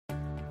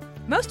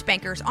Most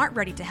bankers aren't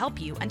ready to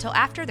help you until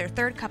after their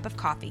third cup of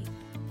coffee.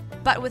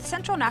 But with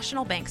Central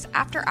National Bank's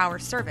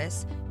after-hours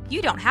service,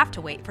 you don't have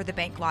to wait for the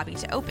bank lobby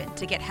to open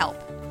to get help.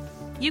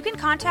 You can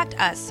contact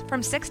us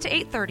from 6 to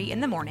 8:30 in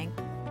the morning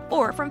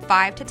or from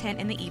 5 to 10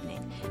 in the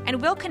evening,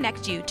 and we'll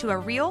connect you to a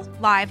real,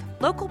 live,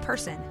 local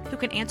person who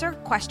can answer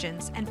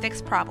questions and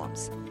fix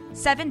problems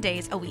 7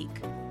 days a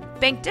week.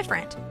 Bank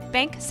different.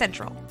 Bank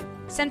Central.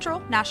 Central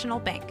National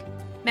Bank.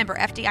 Member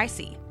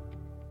FDIC.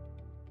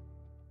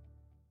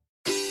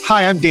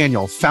 Hi, I'm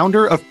Daniel,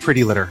 founder of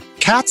Pretty Litter.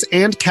 Cats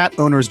and cat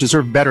owners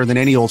deserve better than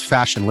any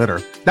old-fashioned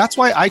litter. That's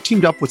why I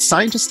teamed up with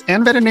scientists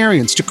and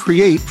veterinarians to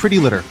create Pretty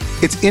Litter.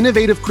 Its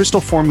innovative crystal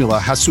formula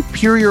has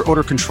superior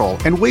odor control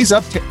and weighs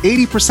up to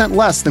 80%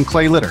 less than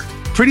clay litter.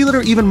 Pretty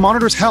Litter even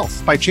monitors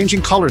health by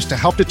changing colors to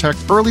help detect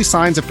early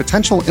signs of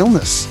potential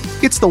illness.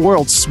 It's the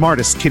world's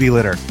smartest kitty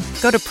litter.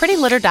 Go to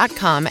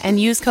prettylitter.com and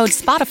use code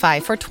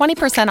SPOTIFY for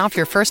 20% off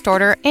your first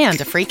order and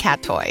a free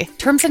cat toy.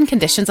 Terms and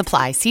conditions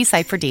apply. See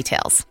site for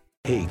details.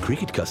 Hey,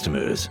 Cricket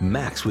customers,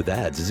 Max with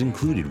ads is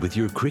included with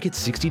your Cricket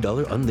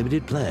 $60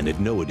 unlimited plan at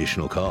no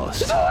additional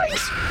cost.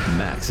 Nice!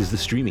 Max is the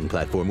streaming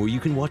platform where you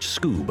can watch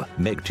Scoob,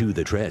 Meg 2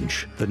 The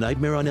Trench, The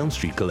Nightmare on Elm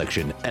Street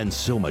collection, and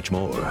so much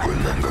more.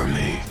 Remember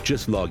me.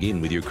 Just log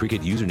in with your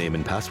Cricket username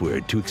and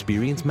password to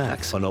experience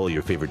Max on all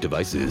your favorite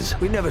devices.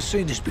 We've never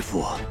seen this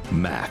before.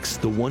 Max,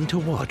 the one to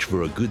watch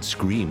for a good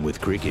scream with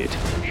Cricket.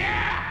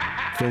 Yeah!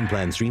 Phone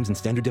plan streams in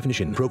standard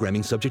definition.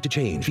 Programming subject to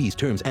change. Fees,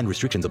 terms, and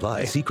restrictions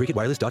apply. See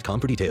cricketwireless.com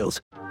for details.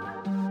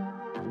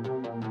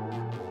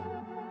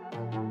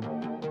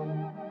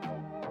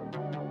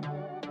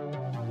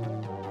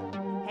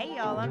 Hey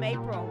y'all, I'm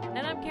April.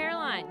 And I'm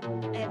Caroline.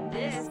 And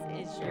this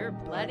is your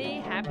Bloody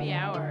Happy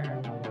Hour.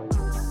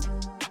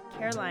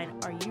 Caroline,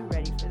 are you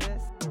ready for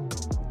this?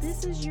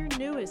 This is your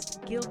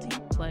newest guilty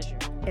pleasure.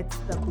 It's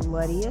the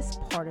bloodiest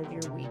part of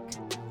your week.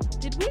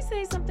 Did we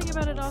say something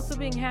about it also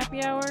being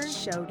happy hour?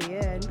 Show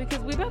did. Because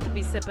we about to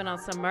be sipping on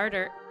some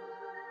murder.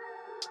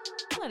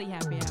 Bloody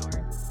happy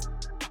hour.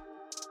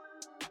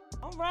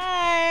 All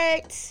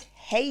right.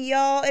 Hey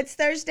y'all, it's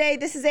Thursday.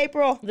 This is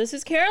April. This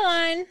is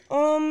Caroline.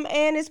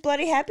 And it's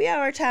bloody happy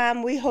hour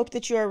time. We hope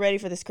that you are ready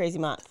for this crazy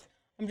month.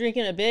 I'm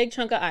drinking a big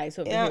chunk of ice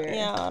over here.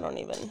 Yeah, I don't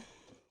even.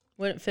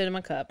 Wouldn't fit in my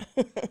cup.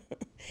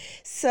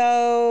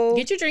 So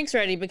get your drinks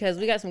ready because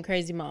we got some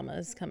crazy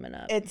mamas coming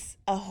up. It's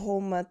a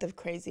whole month of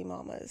crazy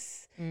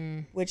mamas,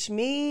 which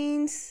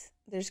means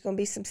there's going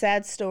to be some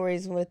sad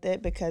stories with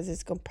it because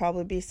it's going to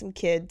probably be some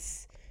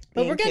kids.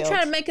 But we're going to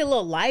try to make it a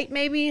little light,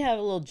 maybe have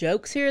a little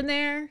jokes here and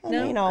there. I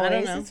don't know.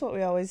 That's what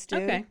we always do.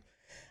 Okay.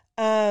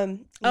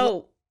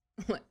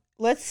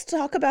 Let's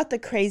talk about the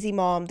crazy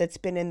mom that's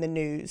been in the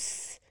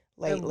news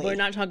lately. We're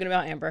not talking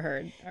about Amber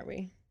Heard, are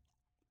we?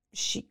 Is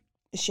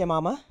she a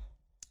mama?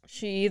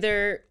 She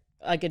either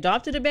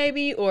adopted a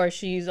baby or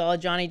she used all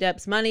of Johnny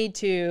Depp's money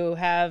to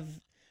have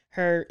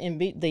her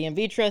the in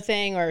vitro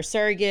thing or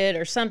surrogate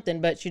or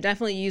something, but she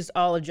definitely used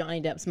all of Johnny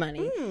Depp's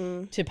money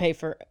to pay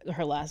for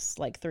her last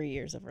 3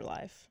 years of her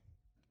life.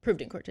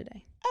 Proved in court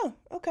today. Oh,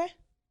 okay.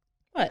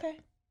 What? Okay.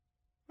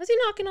 Was he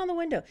knocking on the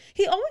window?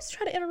 He always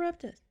tried to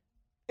interrupt us.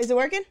 Is it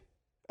working?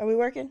 Are we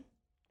working?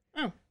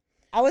 Oh.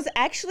 I was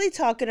actually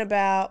talking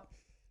about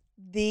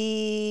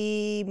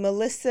the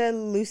Melissa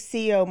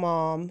Lucio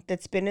mom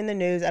that's been in the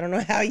news. I don't know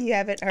how you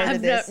haven't heard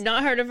of this. I've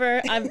not heard of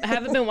her. I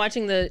haven't been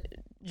watching the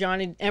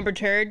Amber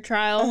Heard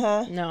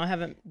trial. No, I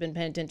haven't been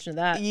paying attention to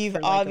that. You've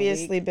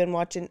obviously been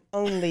watching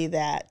only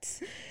that.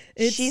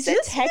 She's a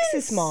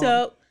Texas mom.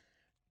 So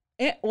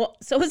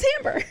was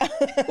Amber.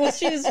 Well,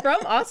 she's from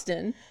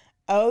Austin.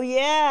 Oh,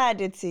 yeah. I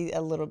did see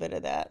a little bit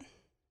of that.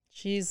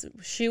 She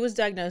was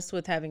diagnosed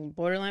with having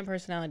borderline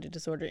personality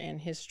disorder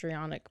and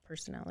histrionic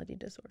personality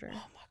disorder.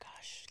 Oh, my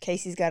gosh.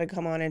 Casey's got to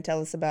come on and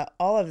tell us about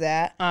all of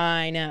that.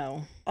 I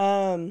know.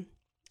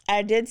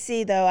 I did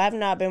see, though, I've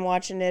not been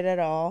watching it at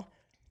all,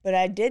 but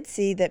I did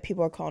see that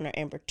people are calling her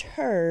Amber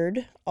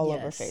Turd all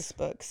over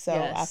Facebook. So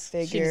I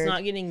figured she's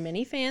not getting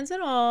many fans at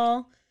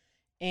all.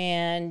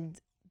 And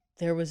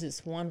there was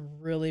this one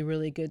really,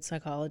 really good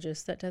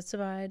psychologist that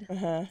testified.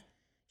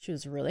 She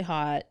was really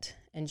hot.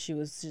 And she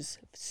was just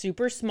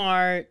super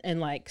smart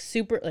and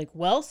super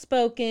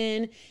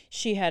well-spoken.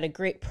 She had a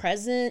great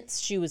presence.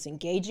 She was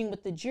engaging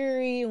with the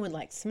jury and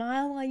would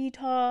smile while you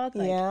talk.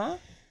 Yeah.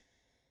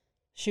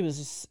 She was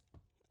just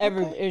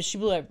she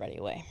blew everybody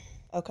away.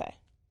 Okay.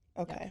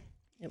 Yeah.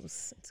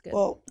 It's good.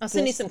 Well, I'll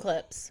send you some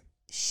clips.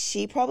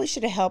 She probably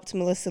should have helped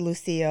Melissa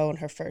Lucio in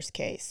her first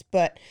case.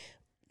 But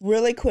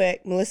really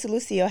quick, Melissa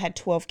Lucio had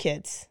 12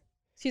 kids.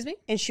 Excuse me?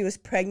 And she was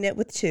pregnant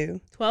with 2.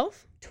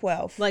 12?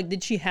 12.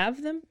 Did she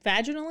have them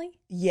vaginally?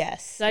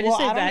 Yes. Did I just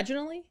say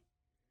vaginally?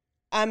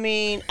 I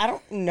mean, I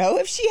don't know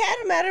if she had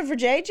them out of her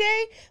JJ,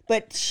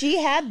 but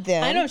she had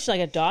them. I know if she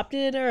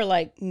adopted or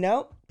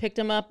nope, picked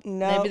them up.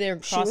 No, maybe they were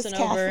crossing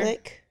over.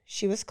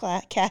 She was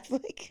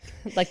Catholic.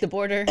 Like the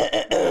border.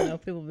 I don't know.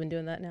 People have been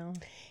doing that now.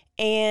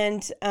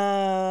 And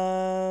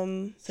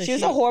she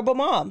was a horrible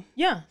mom.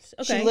 Yeah.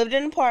 Okay. She lived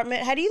in an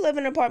apartment. How do you live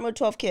in an apartment with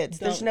 12 kids?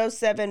 There's no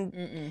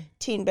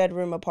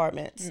 17-bedroom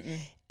apartments.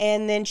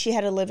 And then she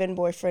had a live-in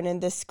boyfriend,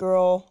 and this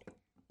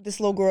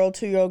little girl,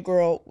 2-year-old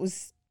girl,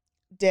 was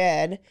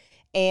dead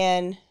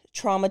and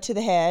trauma to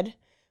the head.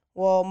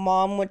 Well,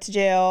 mom went to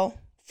jail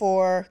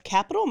for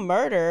capital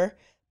murder,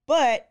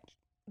 but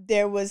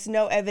there was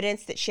no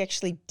evidence that she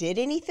actually did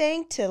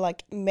anything to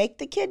like make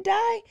the kid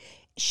die.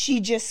 She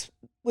just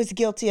was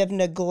guilty of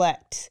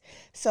neglect.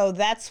 So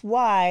that's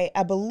why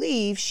I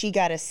believe she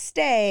got a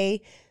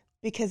stay,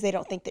 because they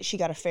don't think that she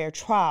got a fair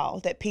trial,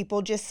 that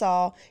people just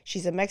saw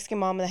she's a Mexican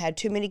mom that had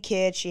too many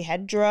kids. She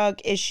had drug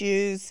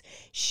issues.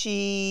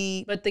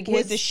 She was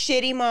a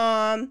shitty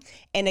mom,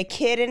 and a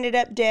kid ended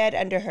up dead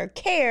under her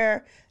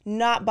care,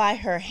 not by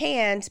her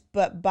hands,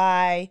 but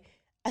by,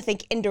 I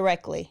think,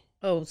 indirectly.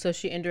 Oh, so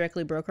she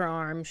indirectly broke her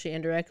arm. She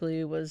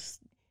indirectly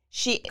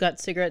got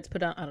cigarettes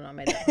put on. I don't know. I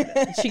made that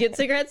up. Did she get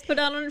cigarettes put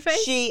on her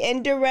face? She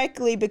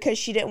indirectly, because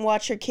she didn't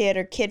watch her kid.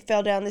 Her kid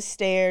fell down the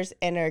stairs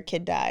and her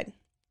kid died.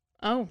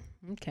 Oh,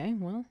 okay.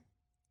 Well,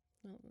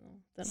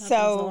 that happens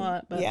a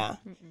lot. But, yeah.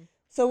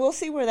 So we'll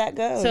see where that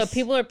goes. So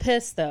people are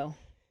pissed, though.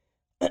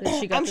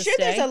 I'm sure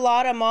there's a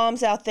lot of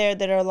moms out there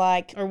that are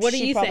like, or what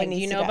do you think? Do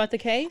you know about the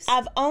case?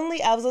 I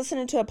was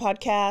listening to a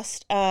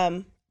podcast,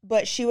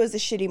 but she was a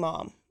shitty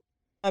mom.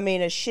 I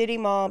mean, a shitty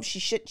mom. She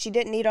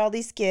didn't need all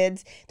these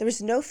kids. There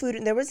was no food.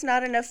 There was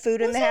not enough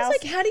food in the house.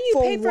 Like, how do you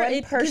pay for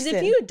it? Because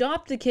if you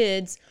adopt the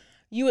kids,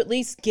 you at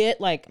least get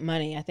like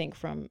money, I think,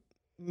 from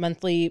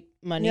monthly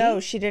money. No,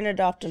 she didn't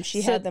adopt them.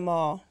 She had them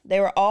all. They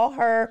were all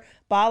her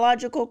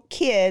biological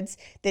kids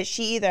that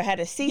she either had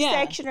a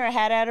C-section or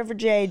had out of her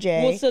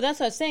JJ. Well, so that's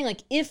what I was saying.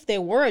 Like, if they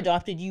were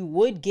adopted, you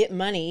would get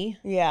money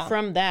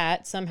from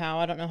that somehow.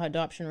 I don't know how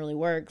adoption really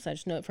works. I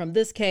just know it from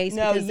this case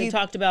because they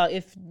talked about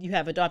if you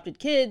have adopted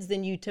kids,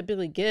 then you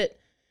typically get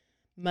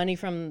money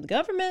from the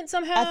government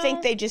somehow. I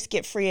think they just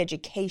get free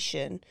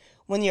education.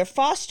 When you're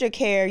foster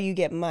care, you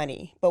get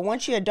money. But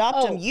once you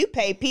adopt them, you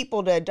pay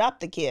people to adopt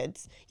the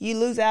kids. You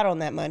lose out on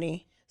that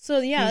money. So,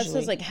 yeah, so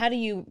it's like, how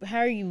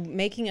are you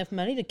making enough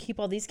money to keep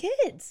all these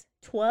kids?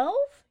 12?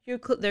 They're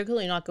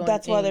clearly not going.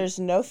 That's why there's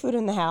no food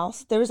in the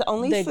house. There was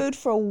only food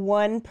for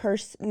one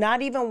person,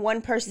 not even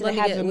one person to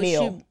have a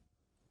meal.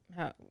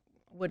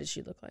 What did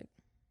she look like?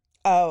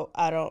 Oh,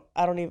 I don't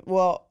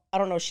know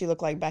what she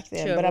looked like back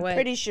then, but I'm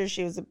pretty sure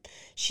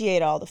she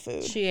ate all the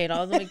food. She ate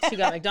all the, she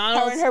got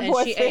McDonald's and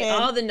she ate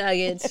all the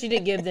nuggets. She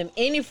didn't give them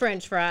any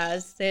French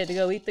fries. They had to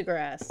go eat the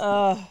grass.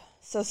 Oh,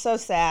 so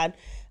sad.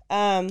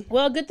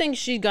 Well, good thing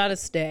she got to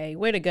stay.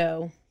 Way to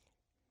go.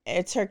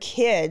 It's her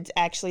kids,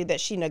 actually,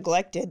 that she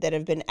neglected that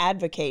have been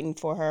advocating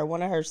for her.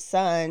 One of her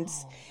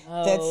sons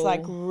that's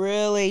like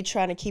really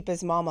trying to keep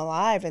his mom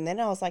alive. And then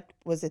I was like,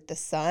 was it the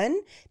son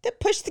that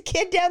pushed the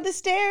kid down the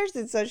stairs?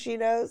 And so she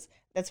knows.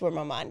 That's where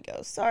my mind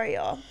goes. Sorry,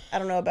 y'all. I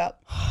don't know about.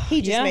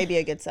 He just may be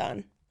a good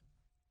son.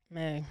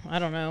 I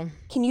don't know.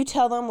 Can you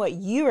tell them what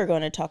you are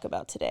going to talk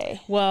about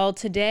today? Well,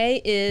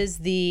 today is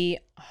the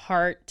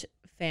Hart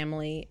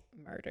family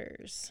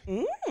murders.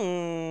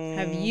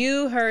 Have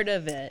you heard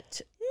of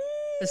it?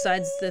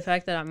 Besides the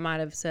fact that I might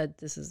have said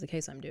this is the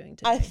case I'm doing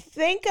today. I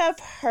think I've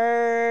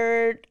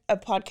heard a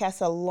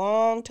podcast a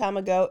long time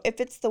ago, if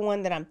it's the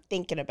one that I'm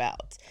thinking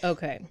about.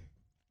 Okay.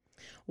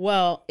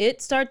 Well,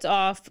 it starts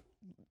off,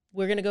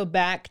 we're going to go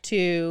back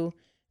to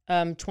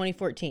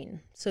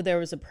 2014. So there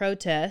was a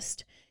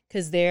protest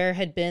because there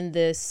had been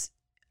this,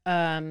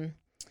 a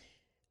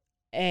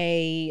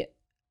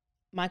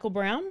Michael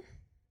Brown.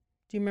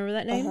 Do you remember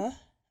that name?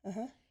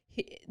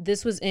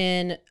 This was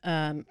in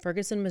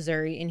Ferguson,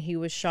 Missouri, and he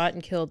was shot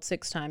and killed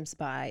 6 times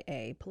by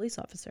a police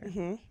officer.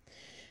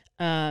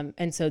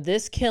 And so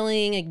this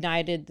killing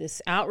ignited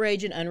this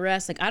outrage and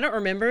unrest. Like, I don't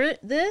remember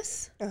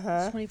this. It's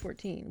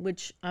 2014,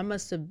 which I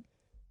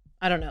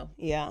don't know.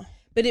 Yeah.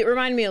 But it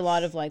reminded me a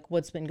lot of like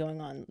what's been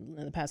going on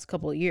in the past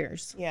couple of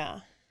years. Yeah.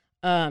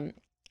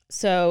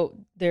 So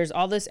there's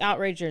all this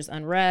outrage, there's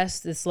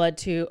unrest. This led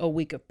to a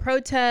week of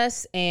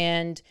protests,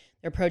 and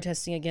they're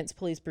protesting against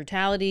police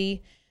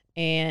brutality.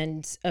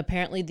 And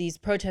apparently these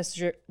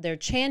protesters, they're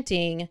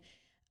chanting,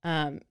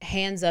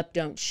 hands up,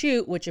 don't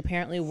shoot, which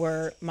apparently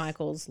were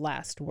Michael's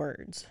last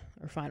words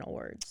or final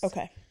words.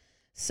 Okay.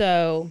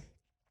 So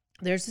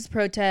there's this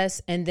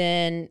protest, and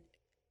then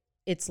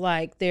it's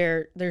like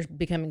they're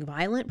becoming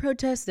violent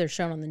protests. They're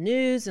shown on the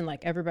news, and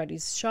like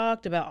everybody's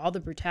shocked about all the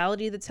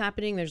brutality that's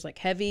happening. There's like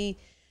heavy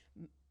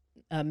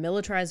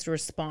militarized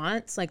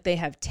response. Like they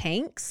have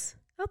tanks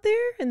out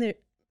there, and they're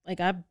like,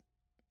 do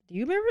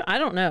you remember? I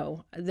don't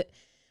know.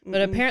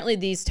 But apparently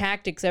these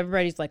tactics,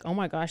 everybody's like, oh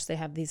my gosh, they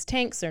have these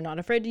tanks. They're not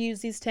afraid to use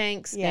these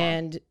tanks. Yeah.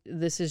 And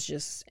this is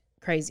just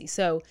crazy.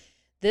 So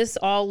this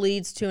all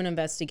leads to an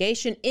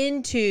investigation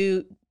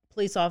into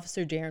police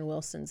officer Darren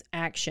Wilson's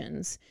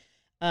actions.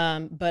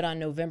 But on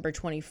November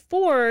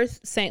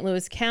 24th, St.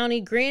 Louis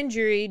County grand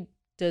jury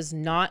does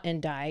not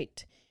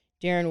indict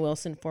Darren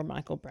Wilson for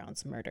Michael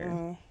Brown's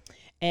murder.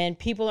 And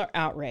people are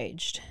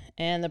outraged.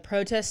 and the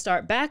protests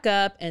start back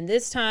up, and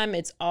this time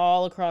it's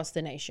all across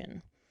the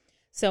nation.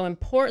 So in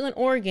Portland,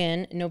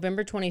 Oregon,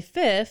 November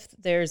 25th,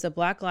 there's a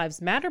Black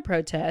Lives Matter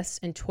protest,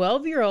 and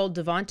 12-year-old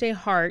Devontae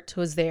Hart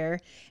was there,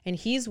 and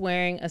he's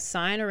wearing a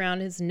sign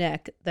around his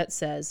neck that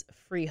says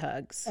 "Free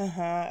Hugs."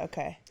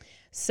 Okay.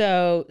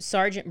 So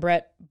Sergeant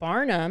Brett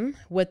Barnum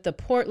with the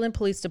Portland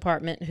Police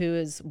Department, who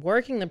is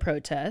working the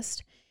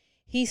protest,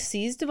 he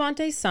sees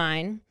Devontae's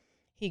sign,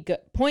 he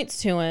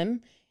points to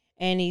him,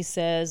 and he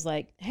says,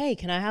 like, "Hey,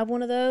 can I have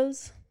one of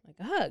those? Like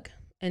a hug?"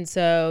 And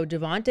so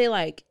Devontae,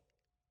 like,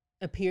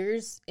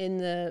 appears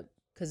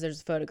because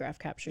there's a photograph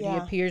captured. Yeah. He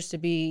appears to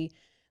be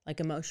like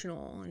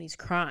emotional and he's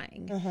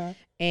crying.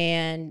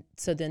 And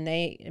so then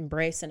they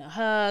embrace in a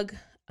hug.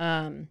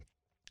 And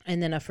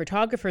then a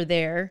photographer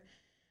there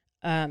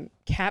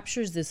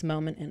captures this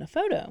moment in a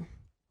photo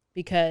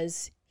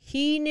because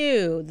he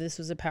knew this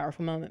was a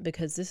powerful moment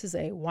because this is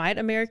a white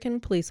American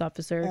police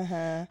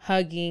officer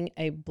hugging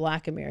a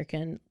Black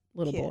American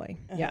little boy.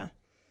 Yeah.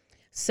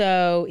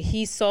 So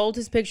he sold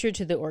his picture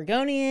to the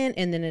Oregonian,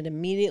 and then it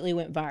immediately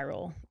went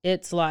viral.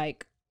 It's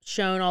like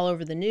shown all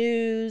over the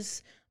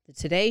news, the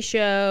Today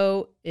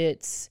Show.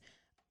 It's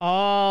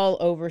all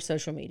over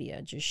social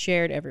media, just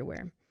shared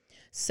everywhere.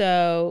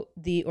 So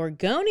the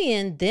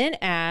Oregonian then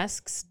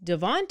asks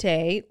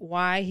Devontae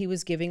why he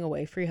was giving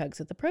away free hugs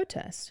at the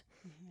protest.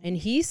 And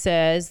he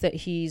says that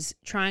he's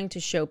trying to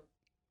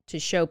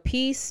show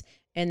peace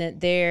and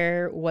that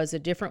there was a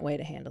different way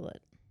to handle it.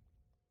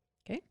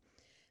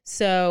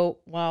 So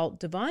while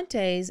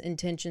Devontae's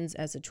intentions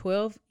as a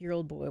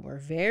 12-year-old boy were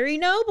very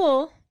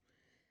noble,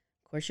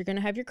 of course, you're going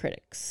to have your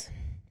critics.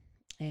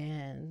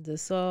 And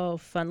this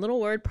fun little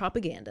word,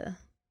 propaganda,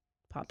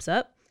 pops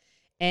up.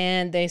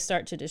 And they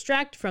start to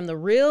distract from the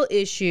real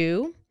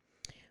issue,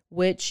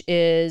 which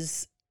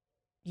is,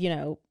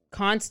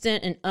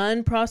 constant and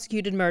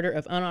unprosecuted murder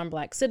of unarmed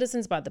Black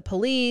citizens by the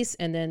police.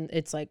 And then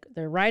it's like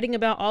they're writing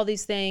about all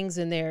these things,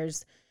 and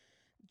there's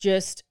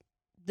just...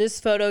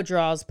 This photo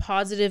draws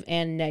positive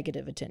and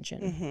negative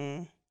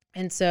attention.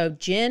 And so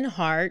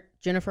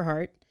Jennifer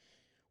Hart,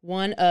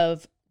 one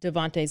of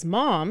Devontae's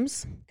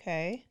moms,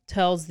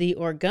 tells the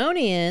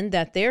Oregonian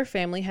that their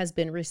family has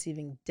been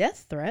receiving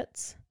death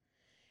threats.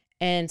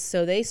 And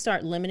so they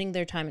start limiting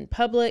their time in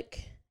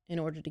public in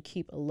order to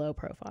keep a low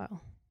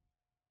profile.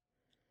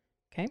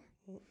 Okay.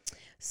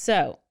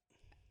 So,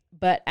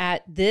 but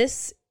at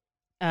this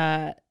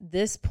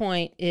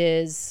point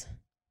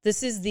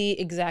this is the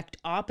exact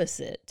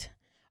opposite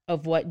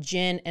of what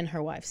Jen and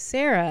her wife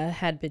Sarah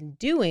had been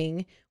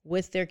doing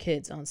with their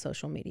kids on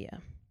social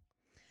media.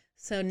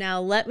 So now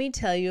let me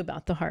tell you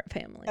about the Hart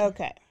family.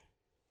 Okay.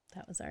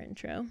 That was our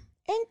intro.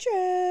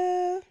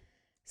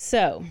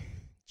 So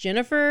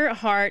Jennifer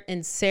Hart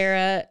and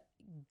Sarah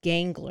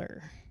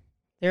Gangler,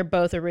 they're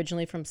both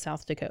originally from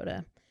South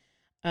Dakota.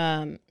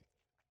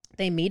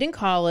 They meet in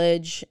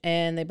college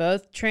and they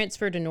both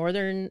transferred to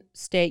Northern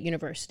State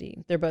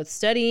University. They're both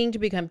studying to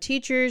become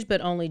teachers,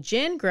 but only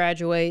Jen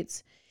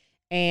graduates,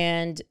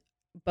 and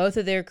both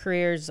of their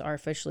careers are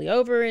officially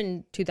over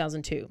in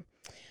 2002.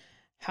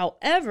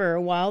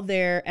 However, while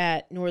they're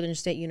at Northern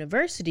State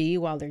University,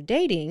 while they're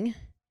dating,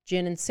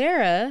 Jen and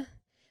Sarah,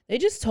 they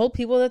just told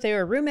people that they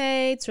were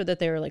roommates or that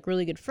they were like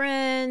really good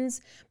friends,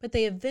 but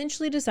they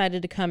eventually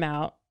decided to come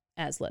out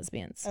as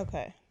lesbians.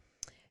 Okay.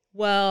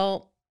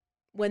 Well,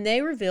 when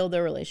they revealed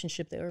their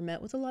relationship, they were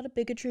met with a lot of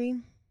bigotry.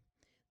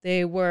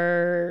 They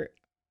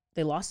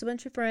lost a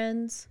bunch of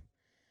friends.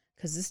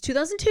 Because it's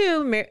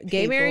 2002,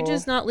 gay marriage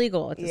is not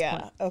legal at this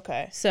point. Yeah,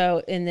 okay.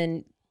 So, and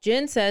then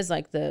Jen says,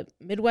 like, the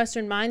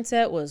Midwestern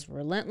mindset was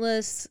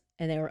relentless,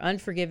 and they were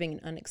unforgiving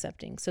and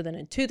unaccepting. So then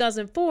in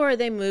 2004,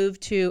 they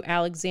moved to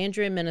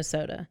Alexandria,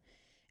 Minnesota.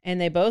 And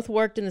they both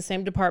worked in the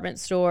same department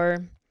store.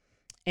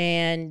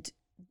 And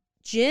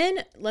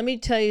Jen, let me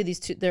tell you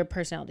their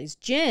personalities.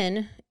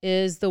 Jen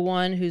is the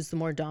one who's the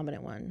more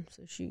dominant one.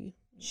 So she's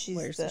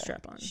wears the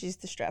strap on. She's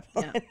the strap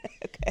on. Yeah.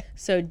 Okay.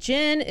 So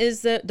Jen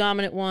is the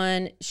dominant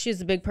one. She's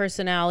a big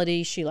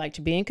personality. She liked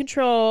to be in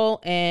control,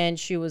 and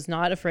she was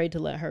not afraid to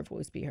let her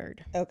voice be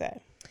heard.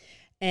 Okay.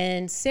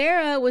 And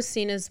Sarah was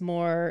seen as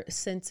more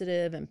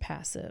sensitive and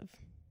passive.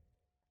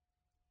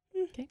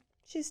 Okay.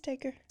 She's a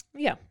taker.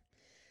 Yeah.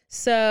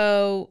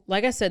 So,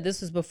 like I said,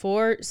 this was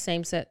before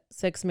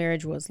same-sex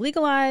marriage was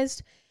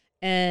legalized.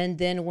 And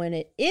then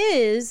when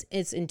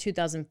it's in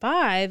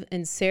 2005,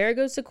 and Sarah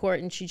goes to court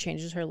and she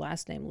changes her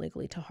last name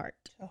legally to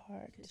Hart.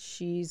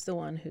 She's the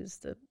one who's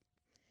the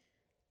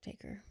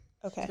taker.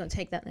 Okay. She's going to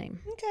take that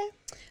name. Okay.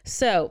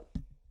 So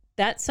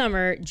that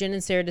summer, Jen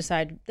and Sarah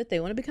decide that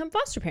they want to become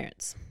foster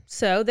parents.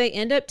 So they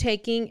end up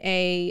taking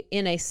a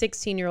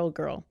 16-year-old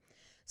girl.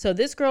 So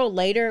this girl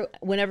later,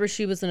 whenever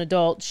she was an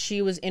adult,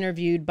 she was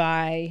interviewed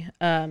by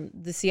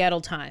the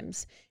Seattle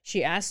Times.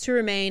 She asked to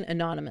remain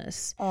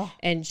anonymous,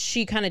 and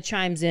she kind of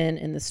chimes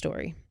in the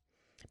story.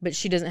 But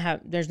she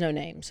there's no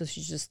name, so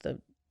she's just the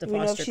foster girl.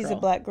 We know if she's a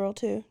Black girl,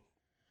 too.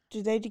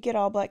 Do they get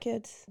all Black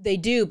kids? They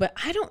do, but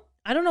I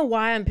don't know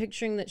why I'm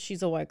picturing that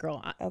she's a white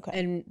girl. Okay.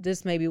 And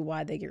this may be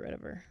why they get rid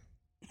of her.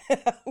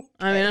 Okay.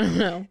 I mean, I don't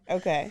know.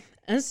 Okay.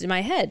 And this is in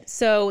my head.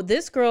 So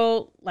this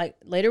girl, like,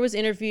 later was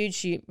interviewed.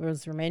 She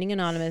was remaining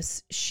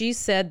anonymous. She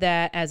said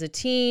that as a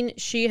teen,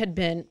 she had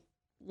been,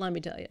 let me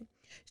tell you,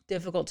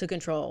 difficult to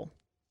control.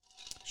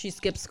 She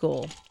skipped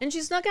school and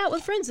she snuck out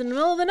with friends in the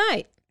middle of the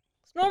night.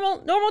 It's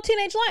normal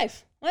teenage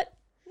life. What?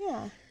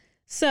 Yeah.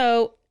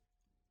 So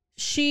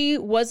she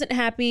wasn't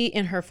happy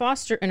in her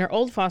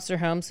old foster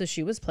home, so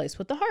she was placed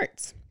with the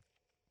Harts.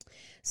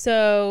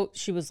 So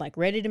she was like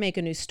ready to make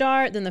a new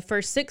start. Then the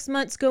first 6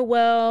 months go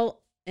well.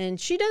 And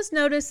she does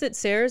notice that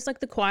Sarah's like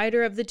the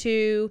quieter of the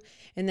two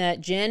and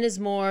that Jen is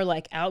more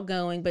like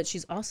outgoing, but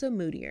she's also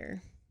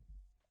moodier.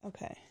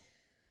 Okay.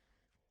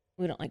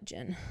 We don't like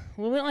Jen.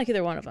 Well, we don't like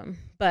either one of them.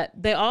 But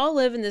they all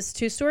live in this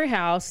 2-story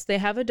house. They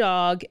have a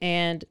dog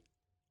and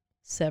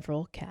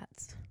several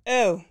cats.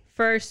 Oh.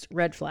 First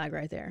red flag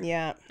right there.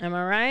 Yeah. Am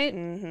I right?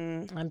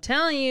 Mm-hmm. I'm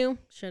telling you,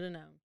 should have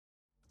known.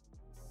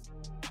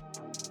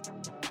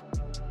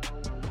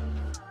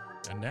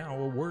 And now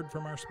a word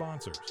from our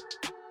sponsors.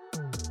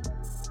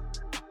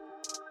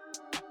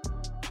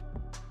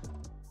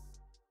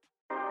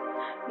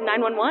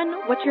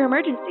 911, what's your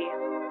emergency?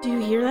 Do you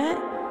hear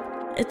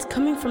that? It's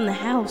coming from the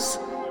house.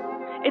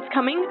 It's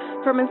coming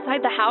from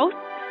inside the house?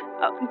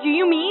 Do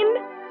you mean?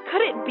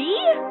 Could it be?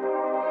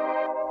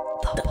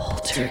 The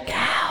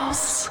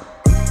Poltergeist.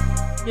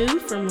 New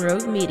from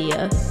Rogue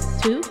Media.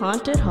 2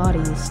 haunted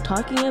hotties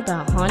talking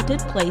about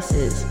haunted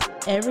places.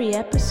 Every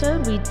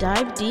episode, we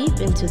dive deep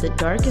into the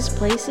darkest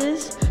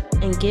places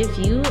and give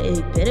you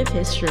a bit of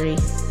history.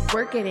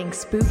 We're getting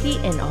spooky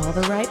in all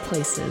the right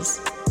places.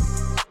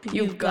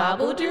 You've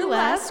gobbled your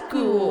last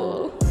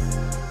ghoul.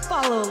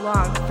 Follow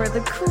along for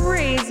the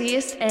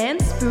craziest and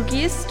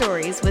spookiest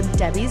stories with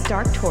Debbie's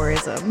Dark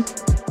Tourism.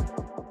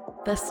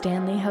 The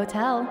Stanley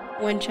Hotel,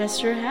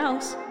 Winchester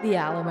House, The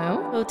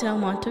Alamo, Hotel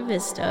Monte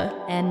Vista,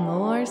 and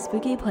more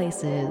spooky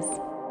places.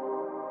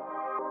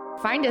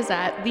 Find us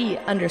at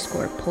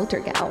 _Poltergals.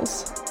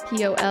 POLTERGALS.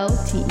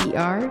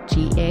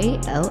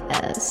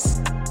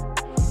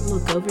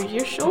 Look over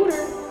your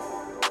shoulder.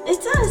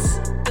 It's us,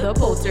 The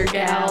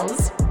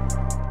Poltergals.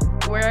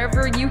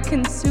 Wherever you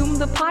consume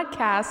the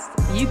podcast,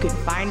 you can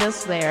find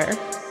us there.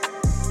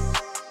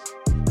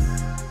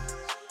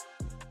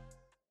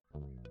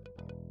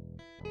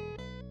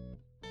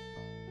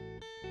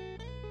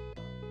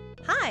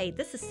 Hi,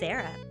 this is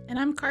Sarah. And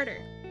I'm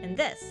Carter. And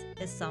this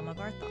is Some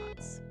of Our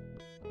Thoughts.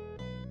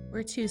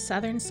 We're 2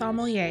 Southern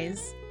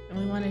sommeliers, and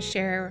we want to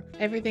share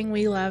everything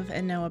we love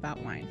and know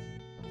about wine.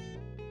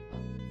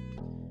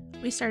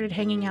 We started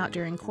hanging out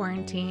during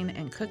quarantine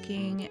and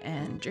cooking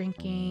and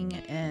drinking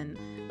and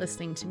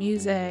listening to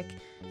music,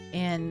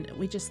 and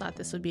we just thought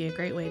this would be a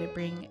great way to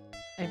bring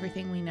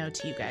everything we know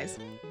to you guys.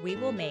 We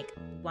will make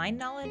wine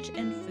knowledge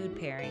and food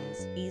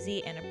pairings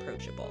easy and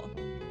approachable.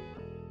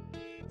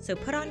 So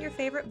put on your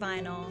favorite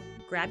vinyl,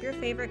 grab your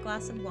favorite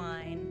glass of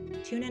wine,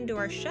 tune into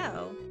our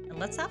show, and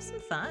let's have some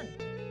fun.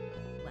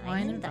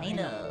 Wine and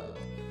vinyl.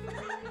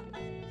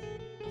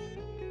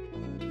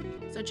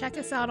 So check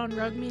us out on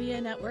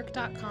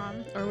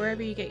roguemedianetwork.com or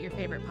wherever you get your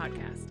favorite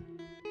podcast.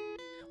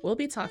 We'll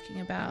be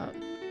talking about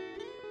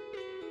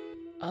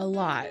a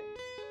lot.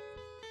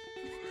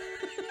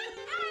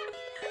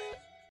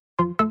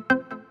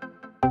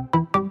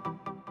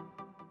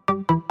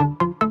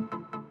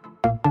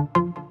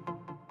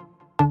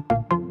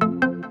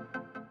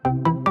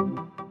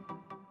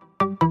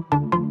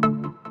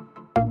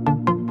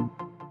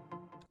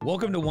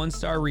 Welcome to One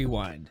Star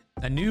Rewind,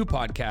 a new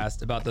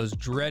podcast about those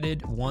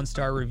dreaded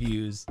one-star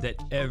reviews that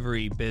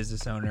every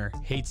business owner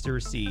hates to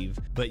receive,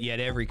 but yet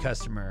every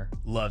customer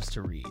loves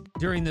to read.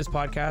 During this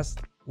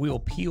podcast, we will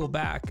peel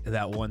back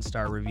that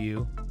one-star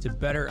review to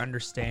better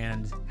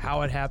understand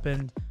how it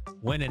happened,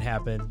 when it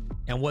happened,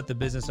 and what the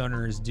business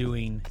owner is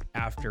doing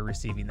after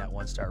receiving that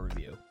one-star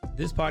review.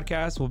 This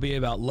podcast will be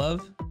about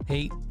love,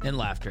 hate, and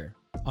laughter.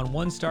 On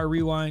One Star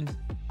Rewind,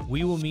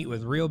 we will meet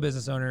with real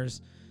business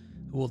owners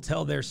who will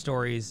tell their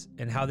stories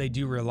and how they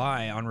do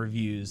rely on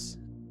reviews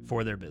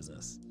for their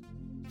business.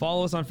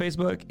 Follow us on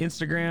Facebook,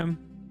 Instagram,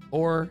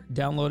 or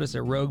download us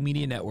at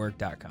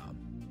roguemedianetwork.com.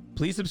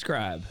 Please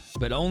subscribe,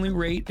 but only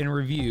rate and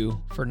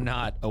review for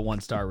not a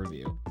one-star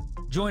review.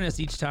 Join us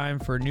each time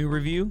for a new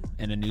review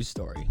and a new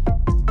story.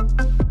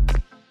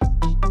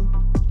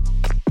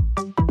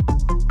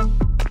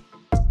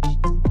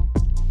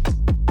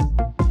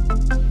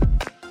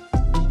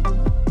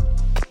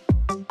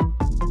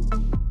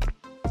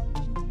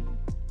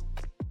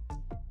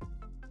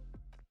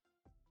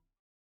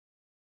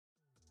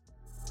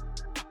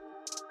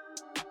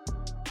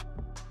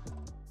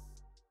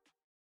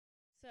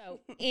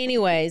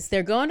 Anyways,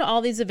 they're going to all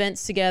these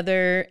events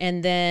together,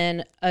 and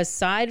then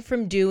aside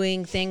from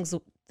doing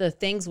the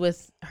things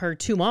with her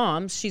 2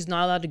 moms, she's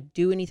not allowed to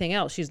do anything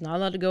else. She's not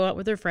allowed to go out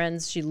with her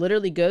friends. She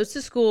literally goes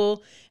to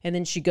school, and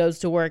then she goes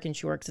to work, and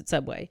she works at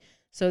Subway.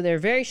 So they're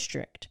very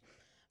strict.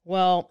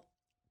 Well,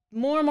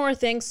 more and more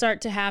things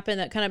start to happen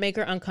that kind of make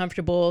her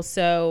uncomfortable.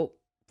 So,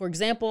 for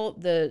example,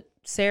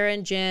 Sarah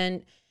and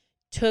Jen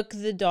took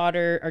the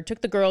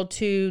girl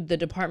to the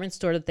department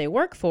store that they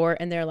work for,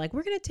 and they're like,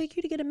 we're gonna take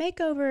you to get a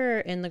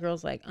makeover, and the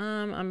girl's like,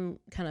 I'm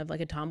kind of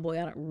like a tomboy,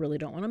 I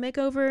don't want a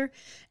makeover,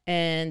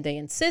 and they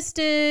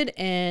insisted,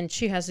 and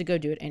she has to go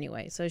do it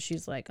anyway. So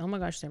she's like, oh my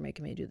gosh, they're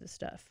making me do this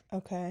stuff.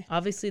 Okay.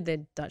 Obviously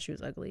they thought she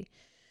was ugly.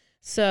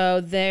 So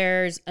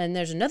there's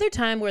another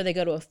time where they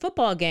go to a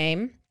football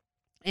game,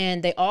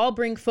 and they all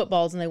bring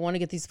footballs, and they want to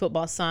get these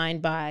footballs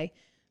signed by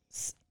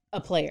a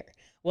player.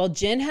 Well,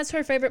 Jen has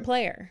her favorite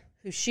player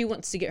who she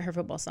wants to get her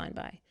football signed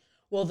by.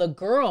 Well, the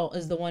girl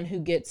is the one who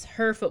gets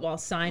her football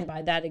signed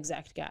by that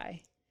exact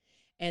guy.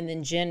 And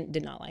then Jen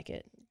did not like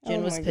it.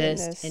 Jen was pissed.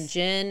 Goodness. And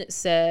Jen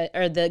said,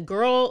 or the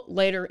girl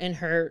later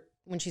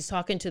when she's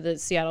talking to the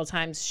Seattle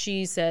Times,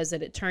 she says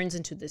that it turns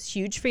into this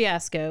huge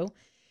fiasco,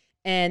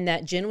 and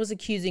that Jen was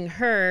accusing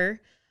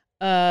her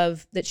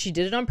of that she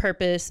did it on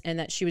purpose and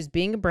that she was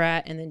being a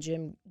brat. And then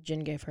Jen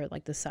gave her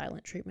like the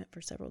silent treatment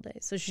for several days.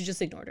 So she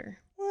just ignored her.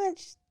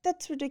 What?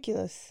 That's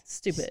ridiculous.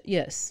 Stupid.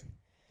 Yes.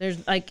 There's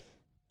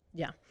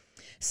yeah.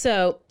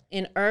 So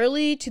in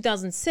early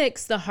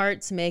 2006, the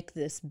Harts make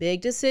this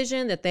big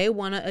decision that they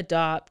want to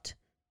adopt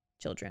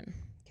children.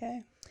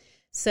 Okay.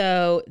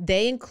 So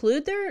they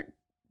include their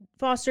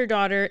foster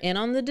daughter in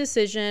on the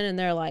decision, and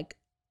they're like,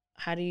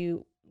 how do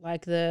you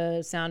like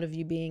the sound of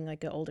you being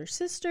like an older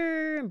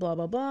sister and blah,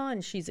 blah, blah.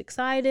 And she's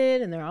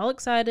excited, and they're all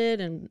excited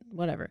and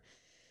whatever.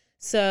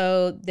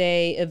 So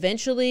they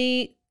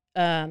eventually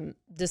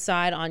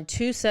decide on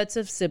two sets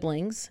of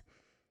siblings,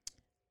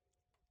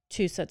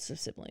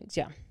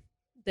 yeah,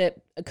 that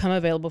come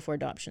available for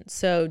adoption.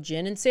 So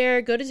Jen and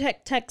Sarah go to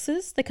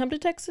Texas. They come to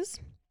Texas.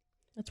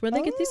 That's where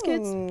they get these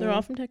kids. They're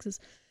all from Texas.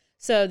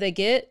 So they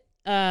get,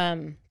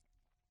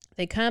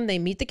 they come, they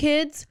meet the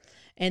kids.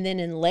 And then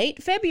in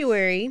late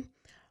February,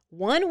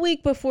 1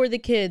 week before the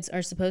kids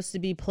are supposed to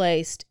be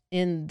placed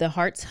in the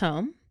Hart's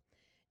home,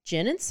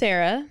 Jen and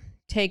Sarah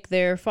take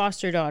their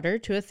foster daughter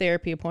to a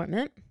therapy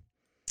appointment.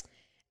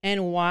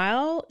 And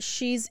while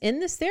she's in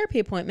this therapy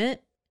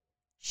appointment,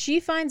 she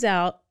finds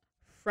out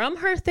from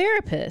her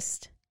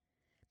therapist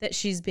that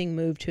she's being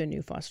moved to a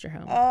new foster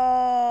home.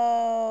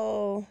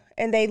 Oh,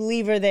 and they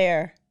leave her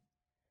there.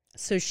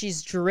 So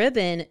she's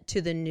driven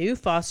to the new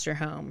foster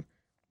home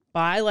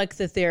by like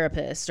the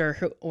therapist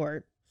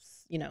or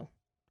you know,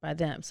 by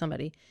them,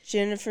 somebody.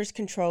 Jennifer's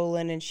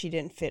controlling, and she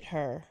didn't fit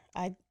her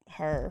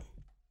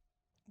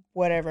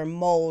whatever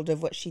mold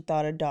of what she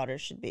thought a daughter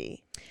should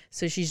be.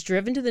 So she's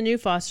driven to the new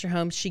foster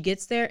home. She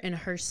gets there, and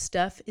her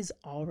stuff is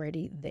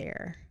already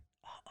there.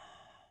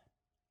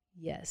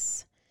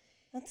 Yes.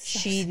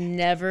 She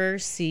never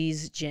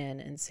sees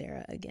Jen and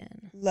Sarah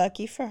again.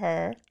 Lucky for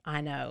her.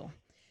 I know.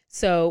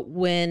 So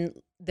when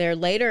they're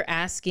later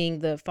asking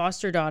the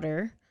foster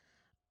daughter,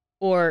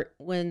 or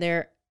when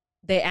Jen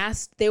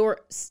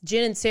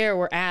and Sarah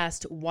were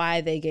asked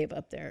why they gave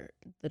up the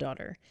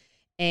daughter,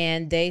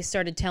 and they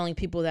started telling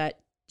people that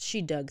she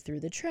dug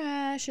through the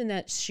trash, and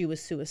that she was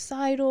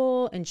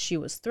suicidal, and she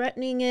was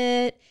threatening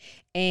it,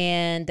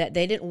 and that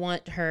they didn't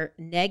want her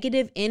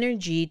negative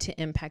energy to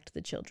impact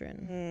the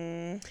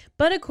children.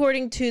 But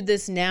according to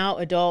this now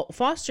adult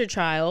foster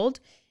child,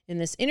 in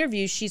this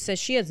interview, she says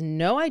she has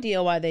no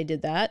idea why they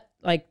did that.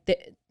 Like,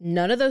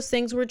 none of those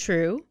things were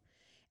true.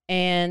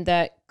 And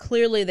that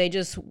clearly they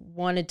just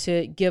wanted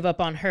to give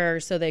up on her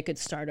so they could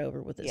start over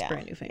with this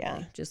brand new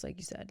family, just like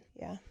you said.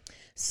 Yeah.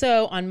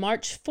 So on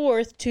March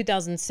 4th,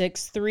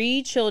 2006,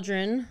 3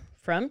 children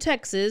from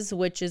Texas,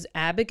 which is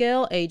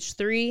Abigail, age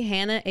 3,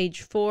 Hannah,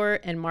 age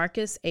 4, and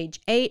Marcus, age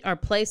 8, are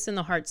placed in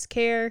the Hart's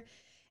care.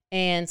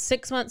 And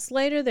 6 months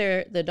later,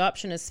 the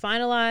adoption is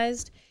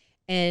finalized.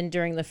 And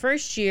during the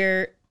first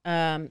year,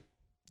 Jen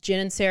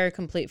and Sarah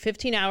complete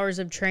 15 hours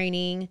of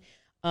training.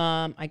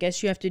 I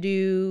guess you have to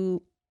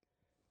do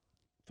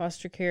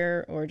foster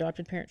care or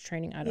adopted parents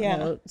training. I don't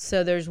know.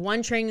 So there's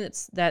one training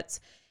that's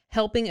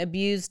helping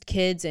abused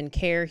kids and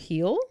care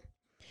heal.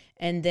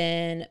 And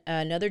then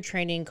another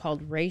training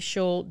called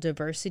Racial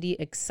Diversity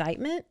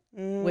Excitement,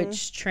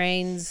 which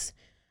trains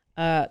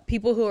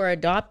people who are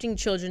adopting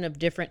children of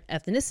different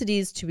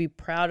ethnicities to be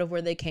proud of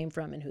where they came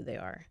from and who they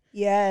are.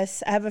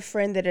 Yes. I have a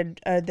friend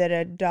that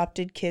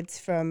adopted kids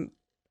from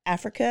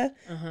Africa,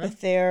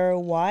 but they're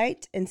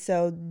white. And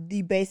so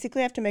you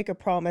basically have to make a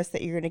promise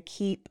that you're going to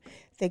keep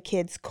the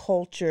kids'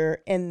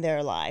 culture in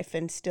their life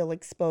and still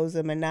expose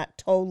them and not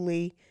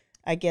totally,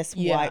 I guess,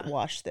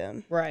 whitewash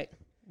them. Right.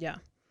 Yeah.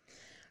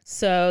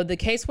 So the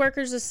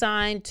caseworkers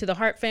assigned to the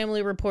Hart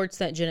family reports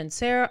that Jen and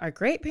Sarah are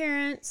great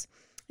parents,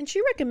 and she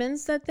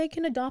recommends that they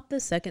can adopt the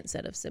second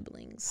set of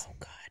siblings. Oh,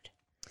 God.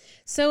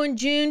 So in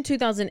June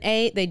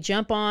 2008, they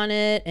jump on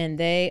it, and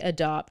they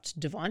adopt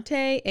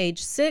Devontae,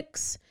 age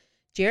 6,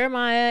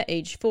 Jeremiah,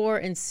 age 4,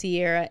 and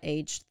Sierra,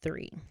 age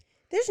 3.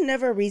 There's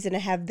never a reason to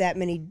have that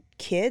many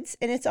kids,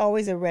 and it's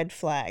always a red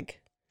flag.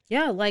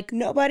 Yeah, like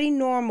nobody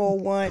normal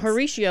wants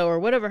Horatio or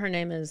whatever her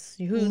name is.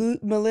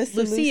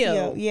 Melissa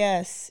Lucio.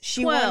 Yes,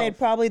 she 12. wanted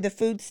probably the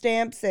food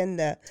stamps and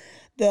the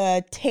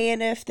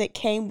TANF that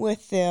came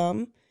with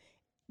them.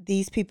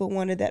 These people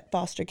wanted that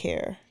foster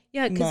care.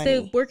 Yeah, because they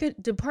work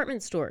at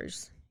department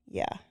stores.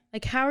 Yeah.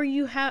 Like, how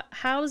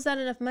is that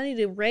enough money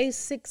to raise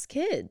 6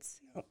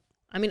 kids?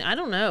 I mean, I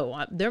don't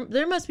know.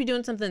 There must be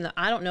doing something that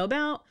I don't know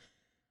about,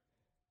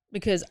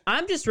 because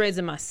I'm just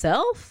raising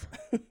myself.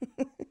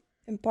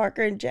 And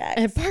Parker and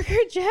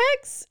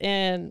Jax.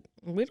 And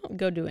we don't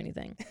go do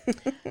anything.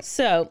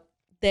 So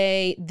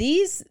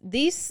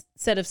these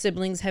set of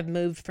siblings have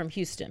moved from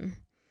Houston,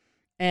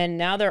 and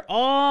now they're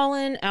all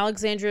in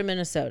Alexandria,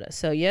 Minnesota.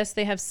 So yes,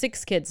 they have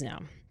 6 kids now.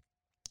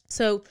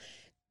 So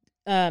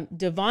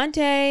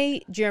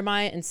Devontae,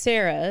 Jeremiah, and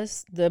Sarah,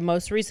 the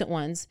most recent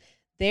ones,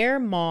 their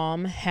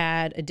mom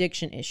had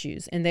addiction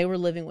issues, and they were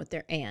living with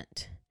their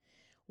aunt.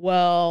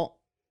 Well,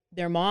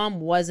 their mom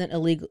wasn't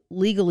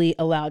legally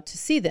allowed to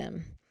see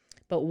them.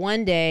 But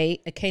one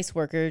day, a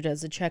caseworker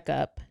does a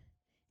checkup,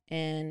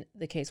 and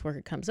the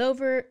caseworker comes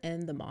over,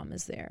 and the mom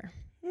is there.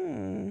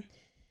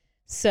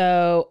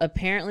 So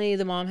apparently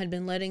the aunt had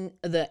been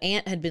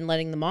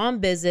letting the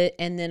mom visit,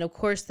 and then of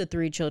course the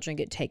 3 children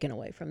get taken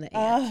away from the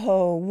aunt.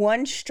 Oh,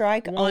 one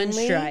strike only? One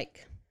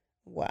strike.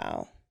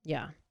 Wow.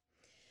 Yeah.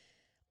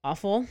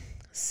 Awful.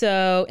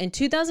 So in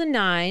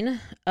 2009,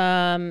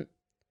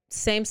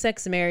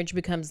 same-sex marriage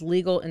becomes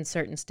legal in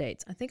certain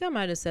states. I think I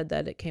might have said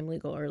that it came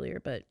legal earlier,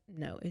 but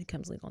no, it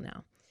becomes legal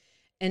now.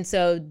 And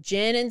so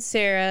Jen and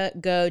Sarah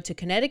go to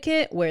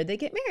Connecticut, where they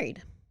get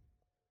married.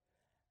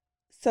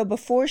 So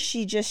before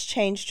she just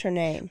changed her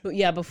name. But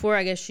yeah, before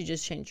I guess she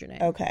just changed her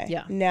name. Okay.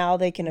 Yeah. Now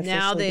they can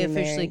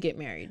officially get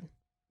married.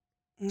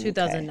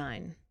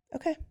 2009.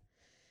 Okay.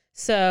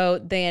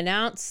 So they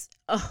announce,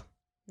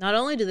 not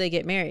only do they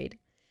get married,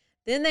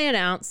 then they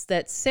announce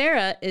that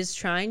Sarah is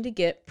trying to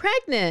get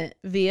pregnant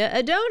via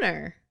a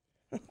donor.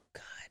 Oh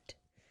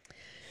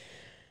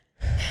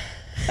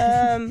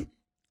God.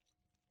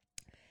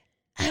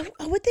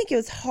 I would think it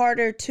was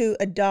harder to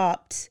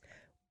adopt.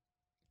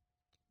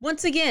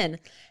 Once again,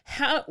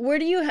 how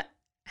do you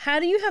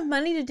have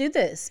money to do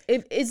this?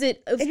 If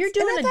you're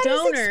doing a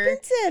donor,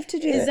 it's expensive to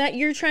do is it. that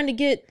you're trying to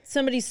get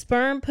somebody's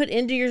sperm put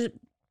into your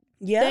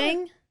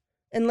thing?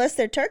 Unless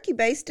they're turkey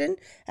basting.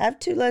 I have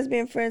 2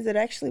 lesbian friends that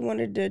actually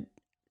did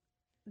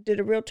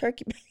a real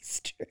turkey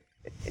baster.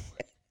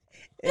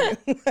 It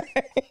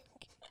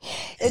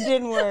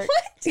didn't work.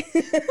 What?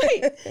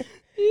 Wait,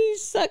 you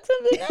suck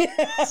something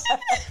else?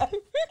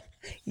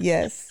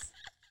 Yes.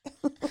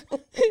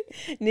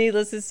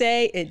 Needless to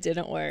say, it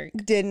didn't work.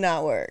 Did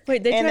not work.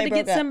 Wait, they tried to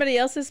get somebody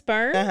else's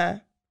sperm? Uh-huh.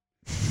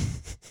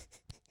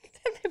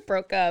 They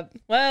broke up.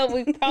 Well,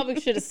 we probably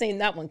should have seen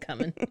that one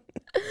coming.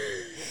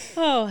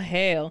 Oh,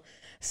 hell.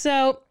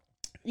 So,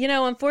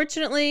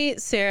 unfortunately,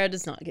 Sarah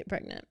does not get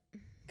pregnant.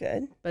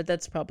 Good. But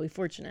that's probably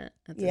fortunate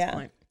at this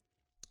point.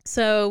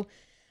 So,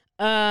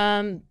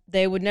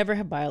 they would never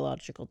have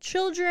biological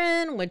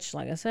children, which,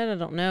 like I said, I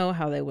don't know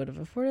how they would have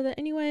afforded that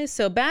anyway.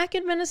 So back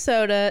in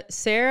Minnesota,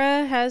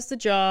 Sarah has the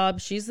job.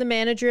 She's the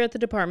manager at the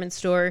department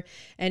store.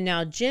 And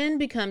now Jen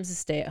becomes a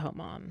stay-at-home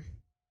mom.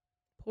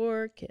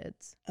 Poor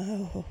kids.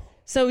 Oh.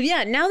 So,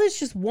 yeah, now there's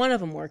just one of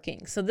them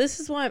working. So this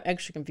is why I'm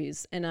extra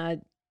confused.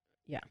 And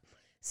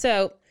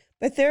So.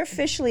 But they're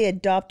officially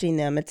adopting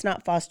them. It's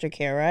not foster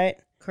care, right?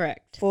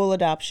 Correct. Full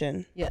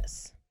adoption.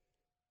 Yes.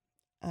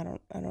 I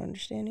don't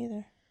understand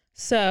either.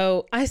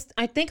 So I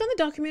think on the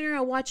documentary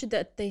I watched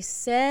that they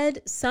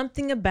said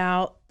something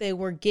about they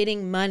were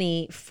getting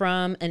money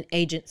from an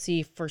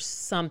agency for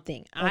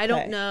something. Okay. I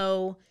don't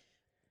know.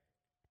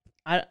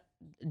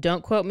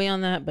 Don't quote me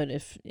on that, but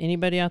if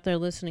anybody out there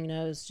listening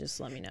knows, just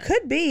let me know.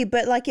 Could be,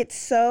 but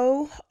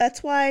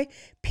that's why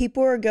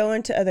people are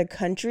going to other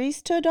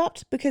countries to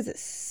adopt, because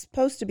it's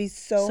supposed to be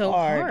so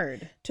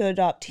hard to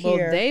adopt here.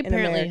 Well, they in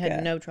apparently America.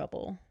 had no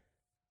trouble.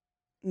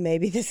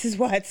 Maybe this is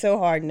why it's so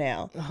hard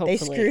now. Hopefully. They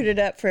screwed it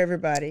up for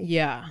everybody.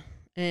 Yeah.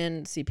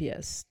 And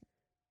CPS.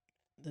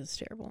 That's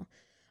terrible.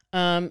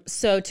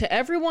 So to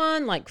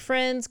everyone, like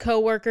friends,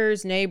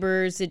 coworkers,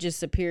 neighbors, it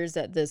just appears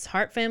that this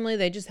Hart family,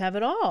 they just have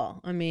it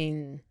all. I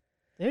mean,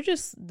 they're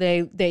just,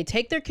 they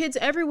take their kids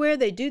everywhere.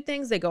 They do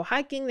things. They go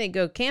hiking. They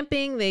go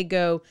camping. They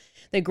grow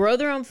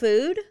their own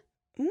food.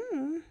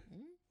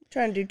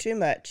 Trying to do too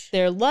much.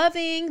 They're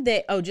loving.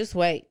 Just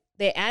wait.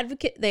 They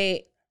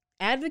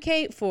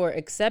advocate for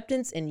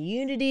acceptance and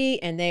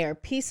unity, and they are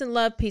peace and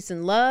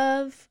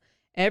love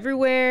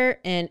everywhere.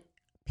 And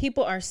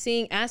people are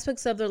seeing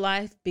aspects of their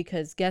life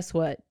because guess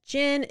what?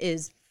 Jen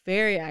is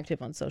very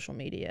active on social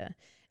media.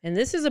 And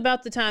this is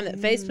about the time that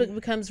Facebook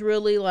becomes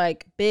really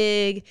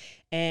big,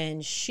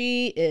 and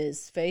she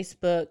is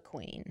Facebook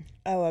queen.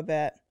 Oh, I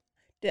bet.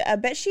 I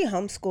bet she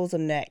homeschools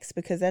them next,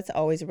 because that's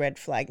always red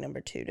flag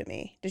number 2 to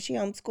me. Does she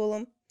homeschool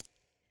them?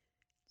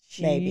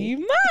 She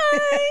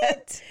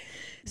might.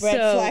 Red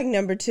flag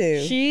number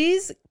 2.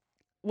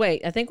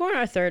 I think we're on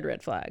our 3rd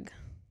red flag.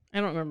 I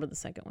don't remember the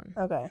second one.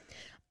 Okay.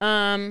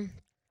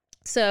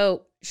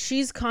 So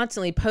she's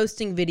constantly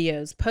posting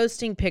videos,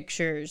 posting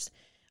pictures,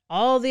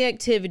 all the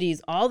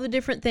activities, all the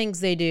different things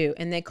they do.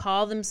 And they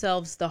call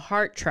themselves the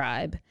Hart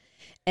Tribe.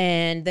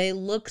 And they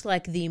looked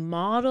like the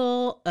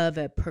model of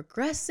a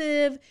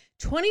progressive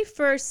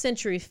 21st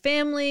century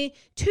family,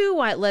 2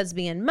 white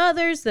lesbian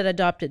mothers that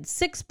adopted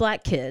 6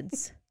 black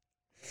kids.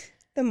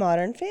 The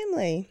Modern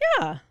Family.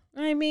 Yeah.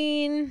 I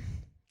mean,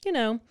 you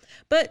know.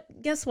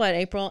 But guess what,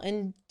 April?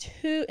 In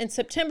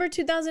September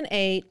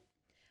 2008,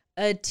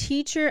 a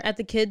teacher at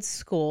the kids'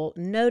 school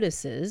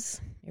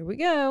notices, here we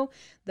go,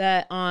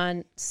 that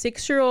on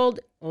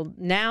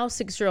now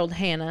 6-year-old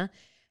Hannah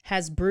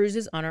has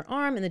bruises on her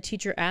arm, and the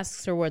teacher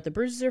asks her what the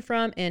bruises are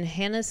from, and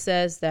Hannah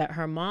says that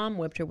her mom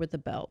whipped her with a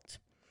belt.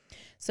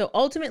 So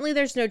ultimately,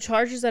 there's no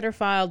charges that are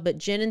filed, but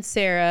Jen and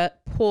Sarah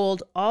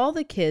pulled all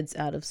the kids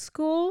out of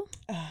school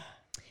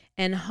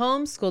and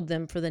homeschooled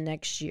them for the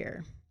next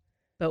year.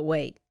 But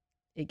wait,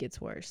 it gets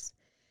worse.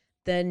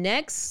 The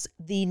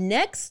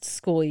next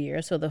school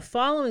year, so the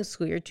following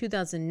school year,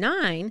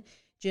 2009,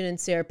 Jen and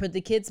Sarah put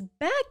the kids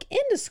back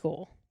into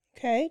school.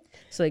 Okay.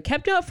 So they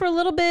kept you up for a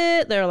little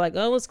bit. They were like,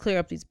 oh, let's clear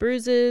up these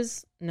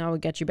bruises. Now we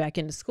got you back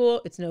into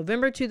school. It's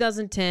November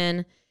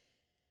 2010.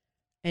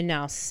 And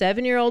now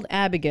 7-year-old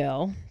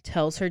Abigail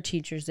tells her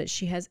teachers that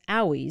she has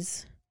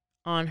owies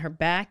on her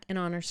back and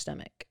on her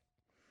stomach.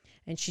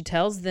 And she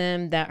tells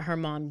them that her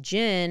mom,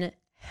 Jen,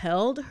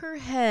 held her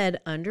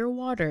head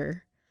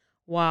underwater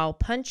while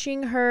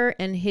punching her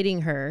and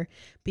hitting her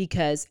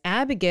because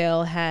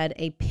Abigail had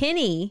a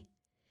penny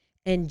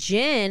and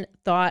Jen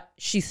thought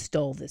she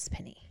stole this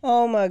penny.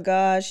 Oh my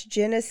gosh,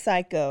 Jen is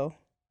psycho.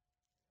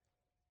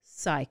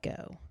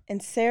 Psycho.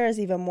 And Sarah's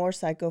even more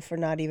psycho for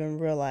not even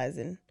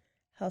realizing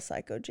how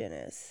psycho Jen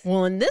is.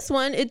 Well, in this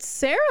one, it's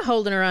Sarah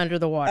holding her under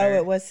the water. Oh,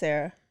 it was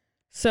Sarah.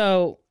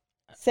 So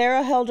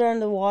Sarah held her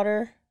under the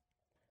water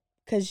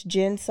because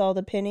Jen saw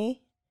the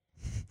penny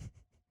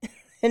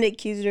and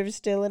accused her of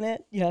stealing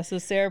it. Yeah, so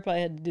Sarah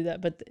probably had to do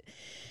that, but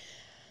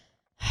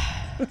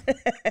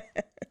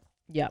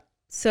yeah.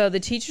 So the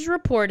teachers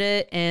report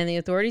it, and the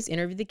authorities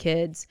interview the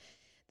kids.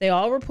 They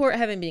all report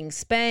having been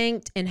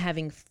spanked and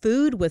having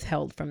food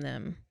withheld from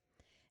them.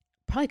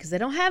 Probably because they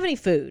don't have any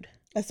food.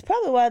 That's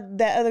probably why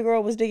that other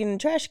girl was digging in the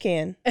trash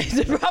can.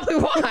 That's probably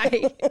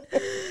why.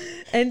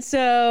 And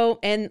so,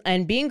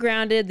 and being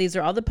grounded, these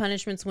are all the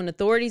punishments. When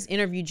authorities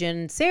interview Jen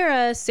and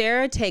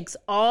Sarah takes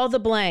all the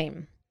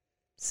blame.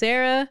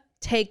 Sarah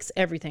takes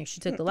everything. She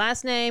took the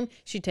last name.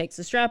 She takes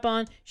the strap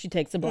on. She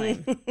takes the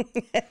blame.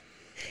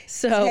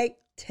 So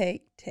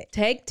Take.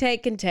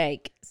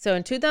 So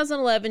in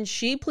 2011,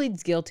 she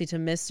pleads guilty to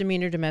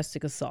misdemeanor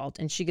domestic assault,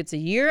 and she gets a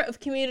year of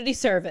community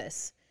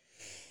service.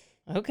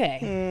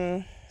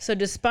 Okay. So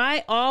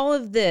despite all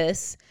of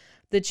this,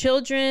 the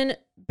children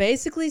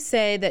basically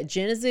say that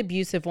Jen is the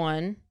abusive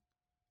one,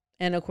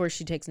 and of course,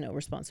 she takes no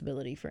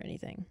responsibility for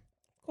anything.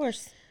 Of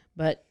course.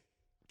 But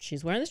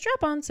she's wearing the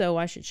strap on, so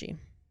why should she?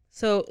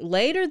 So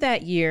later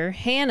that year,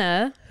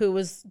 Hannah, who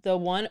was the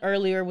one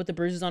earlier with the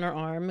bruises on her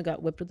arm and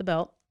got whipped with the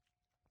belt,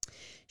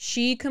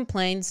 she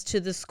complains to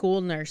the school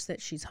nurse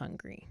that she's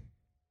hungry.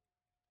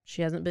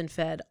 She hasn't been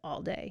fed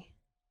all day.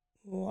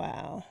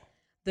 Wow.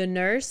 The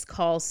nurse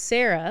calls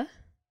Sarah,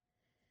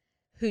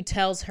 who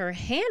tells her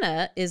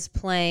Hannah is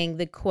playing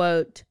the,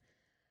 quote,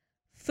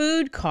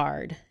 food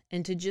card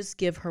and to just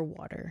give her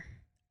water.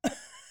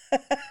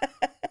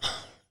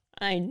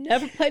 I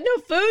never played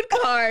no food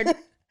card.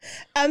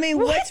 I mean,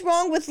 what's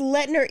wrong with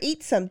letting her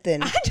eat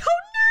something? I don't know.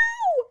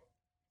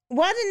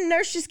 Why didn't the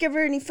nurse just give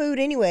her any food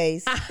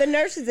anyways? The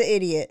nurse is an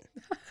idiot.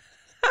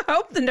 I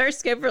hope the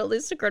nurse gave her at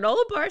least a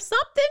granola bar or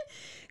something.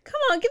 Come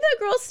on, give that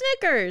girl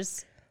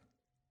Snickers.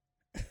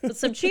 With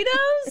some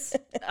Cheetos?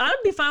 I'd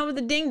be fine with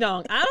a ding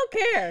dong. I don't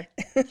care.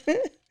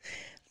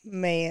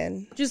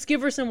 Man. Just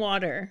give her some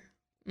water.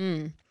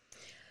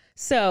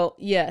 So,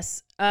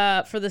 yes.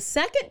 For the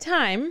second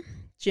time,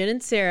 Jen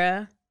and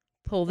Sarah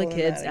pull the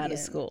kids out of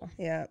school.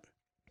 Yeah.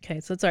 Okay,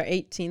 so it's our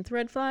 18th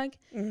red flag.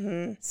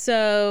 Mm-hmm.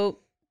 So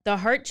the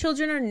Hart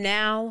children are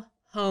now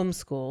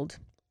homeschooled,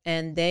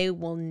 and they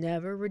will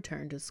never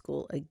return to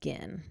school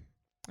again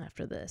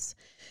after this.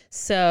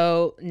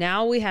 So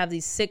now we have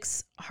these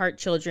 6 Hart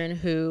children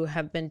who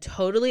have been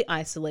totally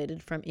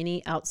isolated from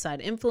any outside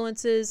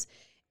influences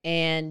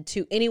and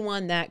to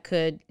anyone that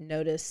could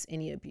notice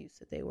any abuse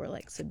that they were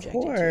like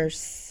subjected to. Of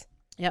course.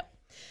 Yep.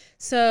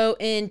 So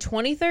in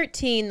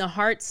 2013, the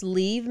Harts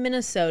leave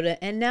Minnesota,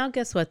 and now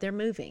guess what? They're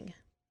moving.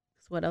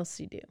 So what else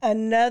do you do?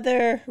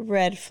 Another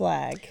red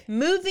flag.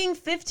 Moving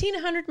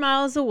 1,500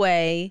 miles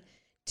away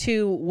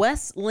to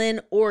West Lynn,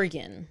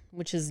 Oregon,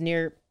 which is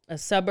near a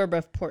suburb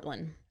of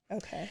Portland.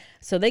 Okay.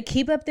 So they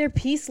keep up their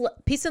peace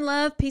and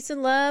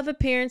love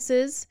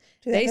appearances.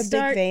 Do they have a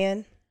big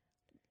van?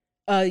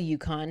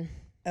 Yukon.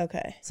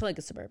 Okay. So like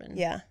a Suburban.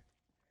 Yeah.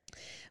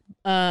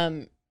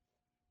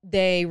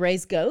 They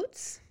raise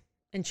goats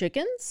and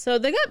chickens. So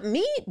they got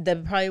meat. They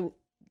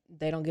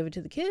don't give it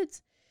to the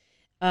kids.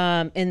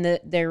 And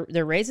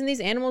they're raising these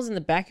animals in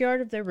the backyard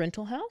of their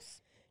rental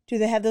house. Do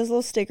they have those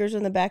little stickers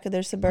on the back of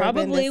their Suburban?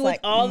 Probably with like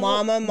all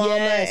mama,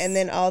 yes. and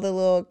then all the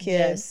little kids.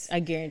 Yes, I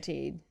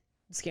guaranteed.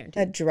 It's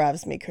guaranteed. That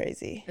drives me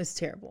crazy. It's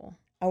terrible.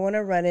 I want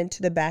to run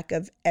into the back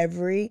of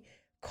every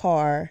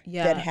car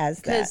that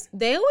has that. Because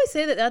they always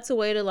say that that's a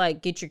way to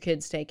like get your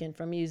kids taken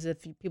from you,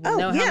 if people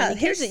know how many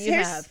kids that you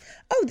have.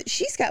 Oh,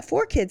 she's got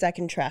 4 kids I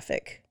can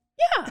traffic.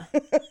 Yeah.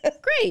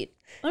 Great.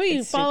 Let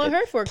me follow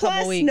her for a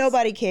couple weeks.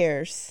 Nobody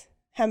cares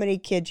how many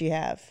kids you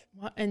have.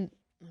 And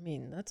I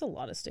mean, that's a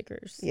lot of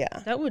stickers. Yeah.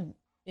 That would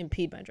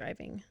impede my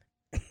driving.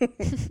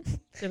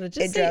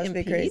 It drives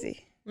me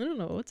crazy. I don't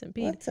know what's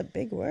impede. That's a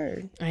big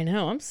word. I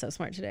know. I'm so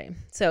smart today.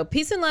 So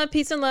peace and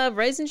love,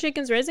 raising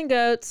chickens, raising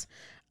goats.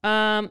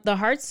 The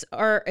Harts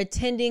are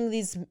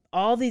attending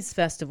all these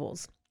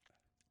festivals.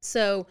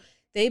 So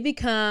they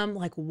become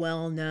like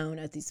well known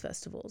at these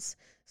festivals.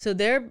 So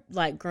they're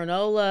like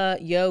granola,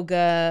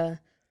 yoga,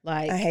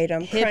 like I hate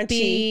them. Hippie.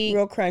 Crunchy,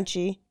 real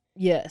crunchy.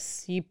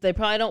 Yes. They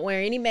probably don't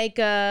wear any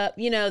makeup.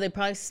 You know, they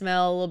probably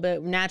smell a little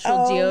bit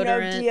natural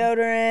deodorant. No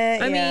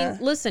deodorant. I mean,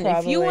 listen,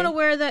 if you want to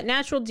wear that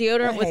natural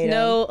deodorant with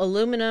no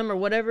aluminum or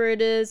whatever it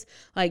is,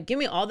 like give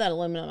me all that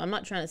aluminum. I'm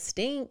not trying to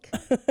stink.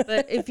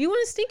 But if you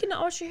want to stink and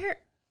not wash your hair,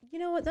 you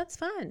know what? That's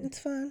fine. It's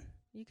fine.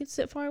 You can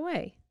sit far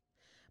away.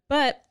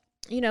 But,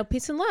 you know,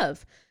 peace and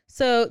love.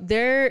 So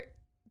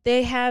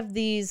they have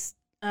these,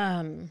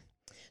 some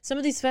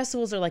of these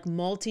festivals are like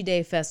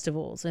multi-day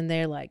festivals, and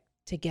they're like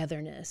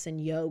togetherness and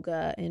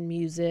yoga and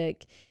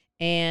music,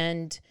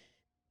 and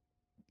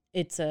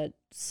it's a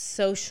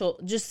social,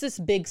 just this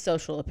big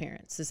social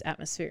appearance, this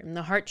atmosphere. And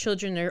the Hart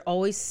children are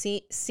always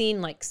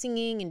seen like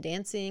singing and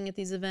dancing at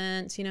these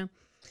events, you know.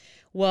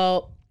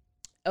 Well,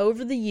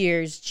 over the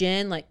years,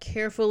 Jen like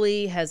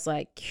carefully has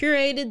like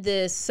curated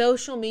this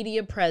social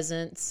media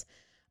presence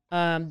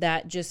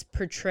that just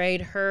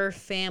portrayed her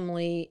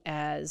family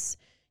as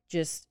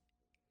just,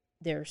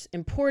 they're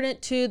important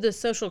to the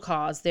social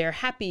cause. They're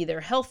happy,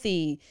 they're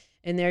healthy,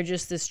 and they're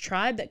just this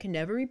tribe that can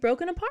never be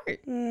broken apart,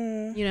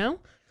 you know?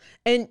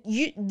 And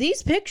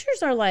these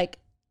pictures are like,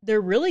 they're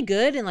really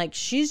good. And like,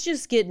 she's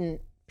just getting,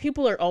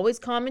 people are always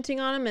commenting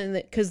on them, and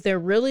because they're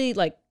really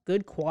like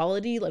good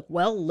quality, like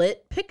well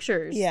lit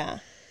pictures. Yeah.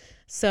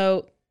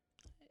 So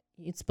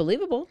it's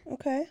believable.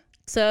 Okay.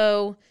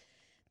 So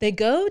they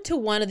go to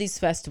one of these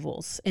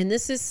festivals, and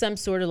this is some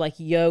sort of like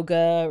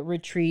yoga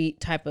retreat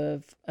type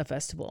of a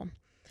festival.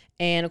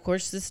 And of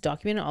course, this is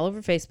documented all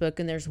over Facebook.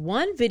 And there's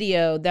one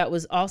video that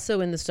was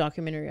also in this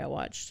documentary I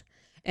watched.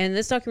 And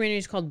this documentary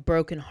is called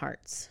Broken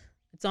Hearts.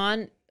 It's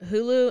on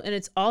Hulu, and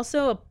it's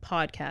also a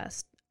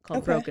podcast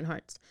called Broken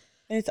Hearts.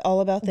 And it's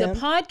all about them? The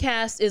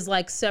podcast is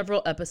like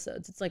several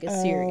episodes. It's like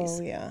a series.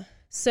 Oh, yeah.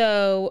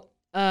 So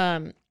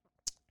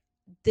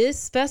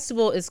this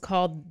festival is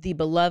called the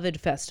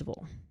Beloved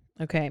Festival.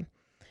 Okay.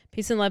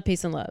 Peace and love,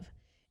 peace and love.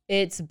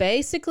 It's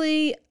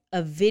basically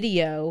a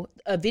video.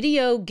 A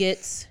video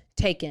gets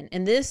taken,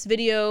 and this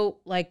video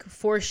like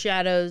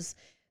foreshadows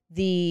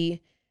the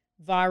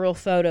viral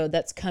photo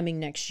that's coming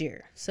next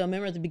year. So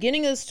remember at the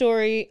beginning of the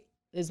story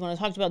is when I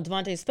talked about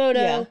Devontae's photo.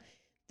 Yeah.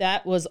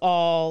 That was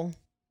all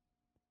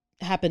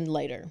happened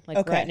later,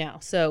 like right now.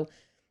 So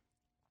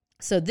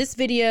this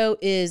video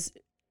is,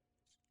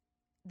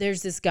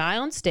 there's this guy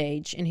on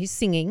stage and he's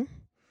singing,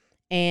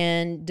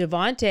 and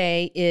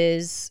Devontae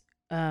is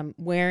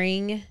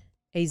wearing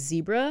a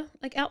zebra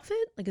like outfit,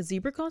 like a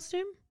zebra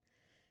costume,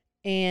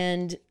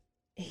 and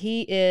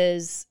he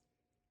is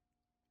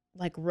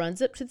like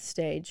runs up to the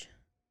stage.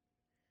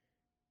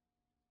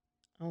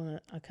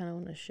 I kind of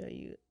want to show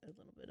you a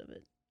little bit of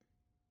it.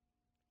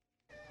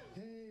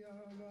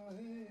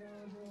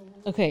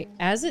 Okay,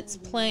 as it's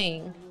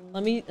playing,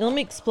 let me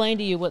explain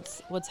to you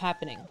what's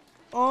happening.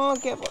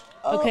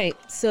 Okay,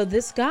 so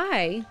this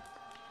guy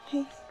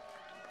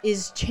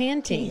is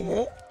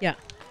chanting. Yeah.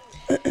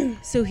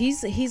 So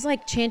he's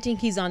like chanting.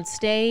 He's on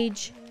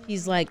stage.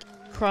 He's like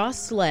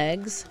crossed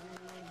legs,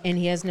 and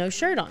he has no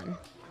shirt on.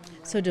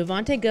 So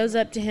Devontae goes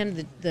up to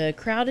him. The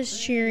crowd is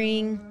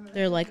cheering.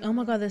 They're like, "Oh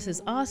my God, this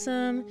is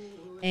awesome!"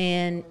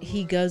 And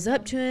he goes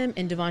up to him,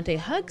 and Devontae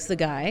hugs the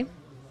guy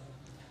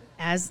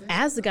as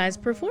the guy's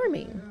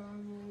performing,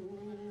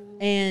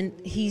 and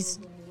he's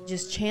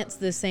just chants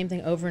the same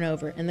thing over and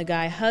over. And the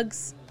guy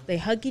hugs. They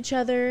hug each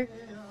other,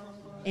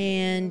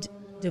 and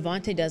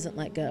Devontae doesn't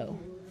let go.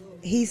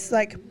 He's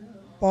like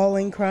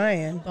bawling,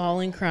 crying.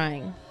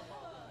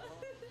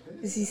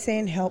 Is he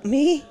saying, "Help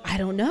me"? I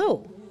don't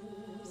know.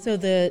 So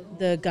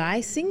the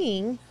guy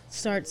singing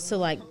starts to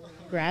like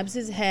grabs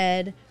his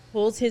head,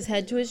 pulls his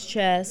head to his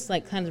chest,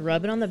 like kind of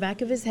rubbing on the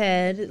back of his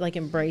head, like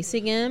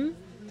embracing him.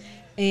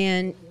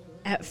 And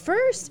at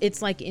first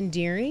it's like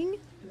endearing.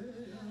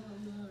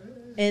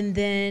 And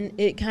then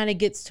it kind of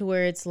gets to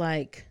where it's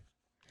like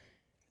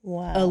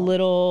a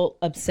little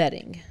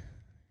upsetting,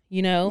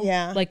 you know?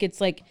 Yeah. Like it's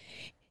like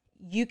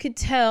you could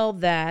tell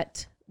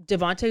that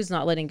Devontae's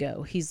not letting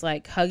go. He's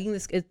like hugging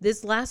this.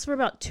 This lasts for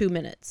about 2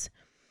 minutes.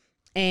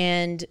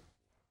 And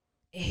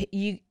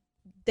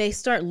they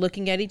start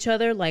looking at each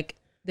other like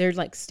they're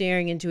like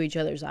staring into each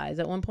other's eyes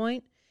at one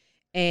point.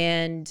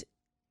 And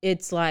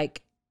it's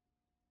like,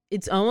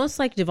 it's almost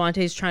like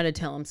Devontae's trying to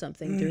tell him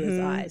something through his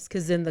eyes.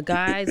 Cause then the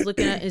guy's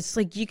looking at, it's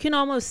like, you can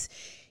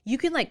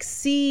like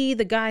see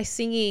the guy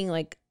singing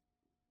like,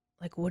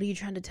 what are you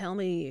trying to tell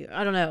me?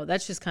 I don't know.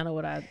 That's just kind of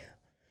what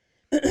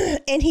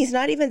and he's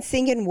not even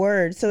singing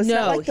words, so it's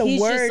not like the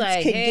words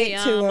like, could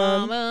get to him.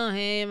 Mama,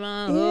 hey,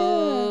 mama,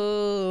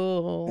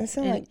 oh. It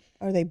sounds like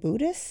Are they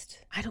Buddhist?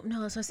 I don't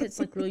know. As I said, it's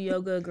like real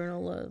yoga,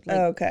 granola,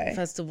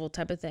 festival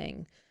type of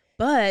thing.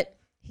 But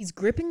he's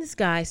gripping this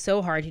guy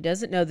so hard. He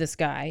doesn't know this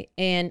guy.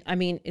 And I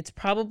mean, it's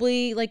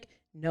probably like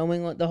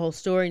knowing what the whole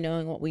story,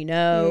 knowing what we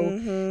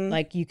know,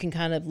 like you can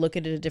kind of look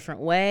at it a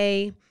different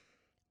way,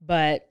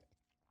 but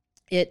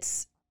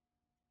it's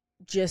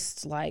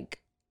just like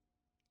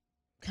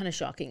kind of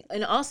shocking.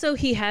 And also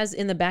he has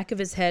in the back of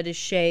his head is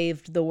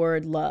shaved the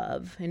word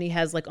love. And he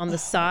has like on the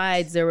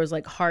sides, there was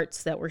like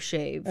hearts that were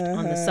shaved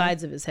on the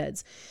sides of his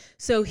heads.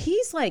 So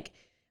he's like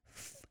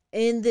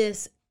in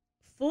this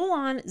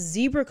full-on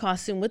zebra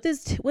costume with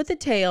a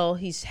tail.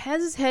 He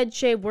has his head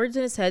shaved, words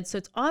in his head. So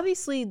it's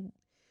obviously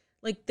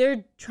like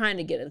they're trying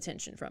to get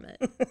attention from it.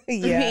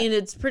 Yeah. I mean,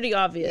 it's pretty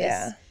obvious.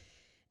 Yeah.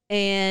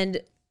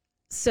 And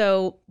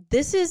so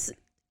this is,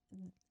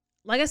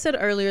 like I said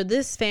earlier,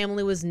 this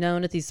family was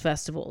known at these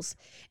festivals,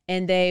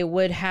 and they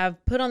would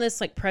have put on this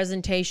like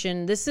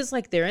presentation. This is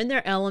like they're in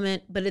their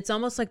element, but it's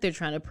almost like they're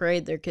trying to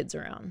parade their kids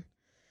around,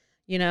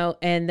 you know,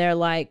 and they're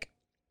like,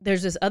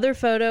 there's this other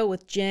photo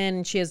with Jen,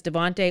 and she has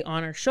Devontae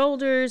on her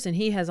shoulders, and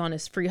he has on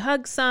his free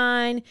hug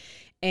sign.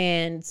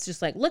 And it's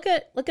just like, look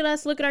at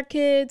us, look at our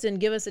kids, and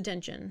give us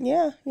attention.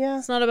 Yeah, yeah.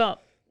 It's not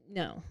about,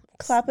 no.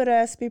 Clap at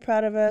us, be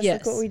proud of us.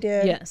 Yes. Look what we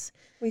did. Yes.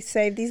 We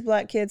saved these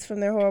black kids from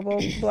their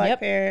horrible black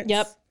parents.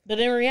 Yep. But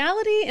in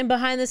reality and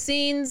behind the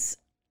scenes,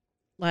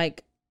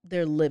 like,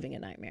 they're living a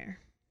nightmare.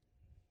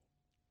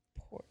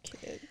 Poor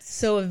kids.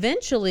 So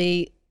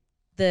eventually,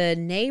 the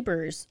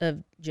neighbors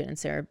of Jen and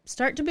Sarah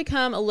start to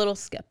become a little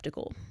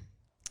skeptical.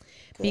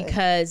 Good.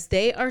 Because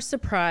they are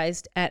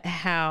surprised at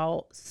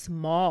how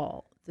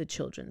small the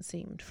children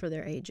seemed for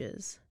their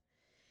ages.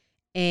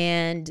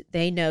 And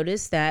they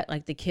notice that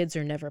like the kids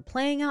are never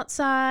playing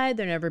outside,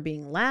 they're never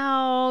being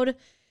loud,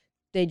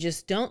 they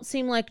just don't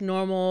seem like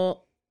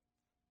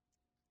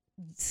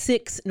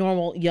six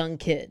normal young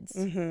kids.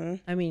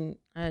 I mean,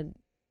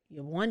 you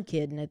have one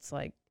kid and it's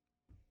like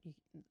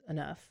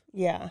enough.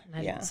 Yeah,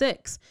 not even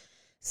six.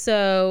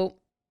 So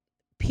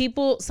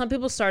some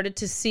people started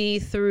to see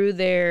through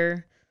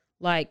their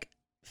like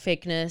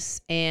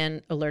fakeness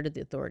and alerted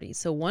the authorities.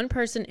 So one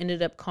person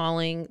ended up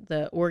calling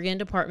the Oregon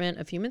Department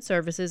of Human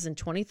Services in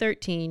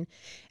 2013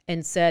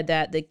 and said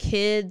that the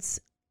kids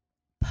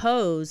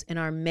pose and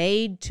are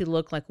made to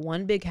look like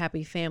one big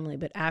happy family,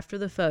 but after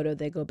the photo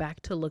they go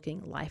back to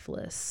looking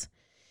lifeless.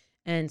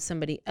 And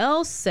somebody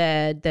else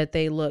said that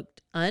they look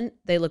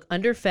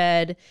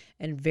underfed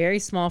and very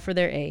small for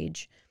their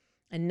age.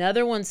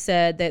 Another one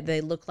said that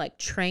they look like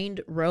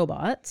trained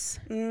robots.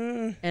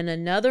 And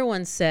another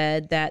one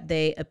said that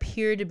they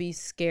appear to be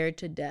scared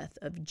to death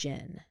of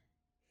Jen.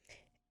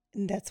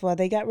 And that's why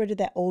they got rid of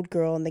that old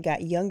girl and they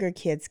got younger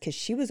kids, because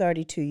she was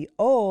already too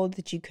old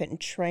that you couldn't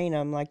train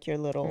them like your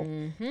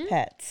little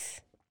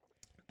pets.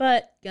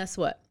 But guess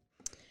what?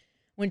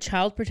 When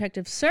Child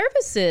Protective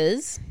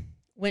Services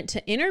went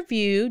to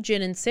interview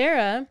Jen and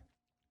Sarah,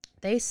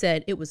 they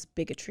said it was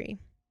bigotry.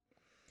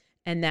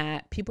 And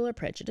that people are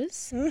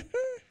prejudiced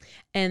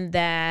and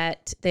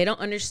that they don't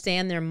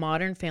understand their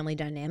modern family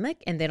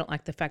dynamic, and they don't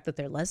like the fact that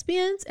they're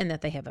lesbians and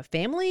that they have a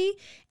family.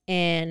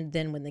 And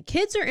then when the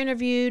kids are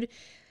interviewed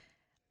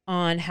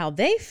on how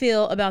they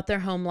feel about their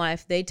home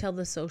life, they tell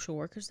the social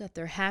workers that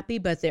they're happy,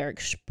 but their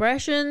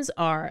expressions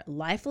are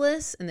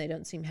lifeless and they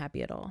don't seem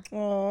happy at all.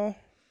 Oh.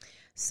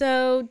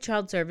 So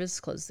Child Service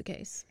closed the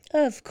case.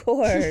 Of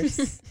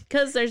course.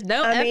 Because there's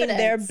no evidence. I mean,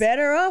 they're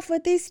better off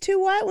with these two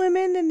white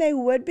women than they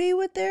would be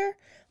with their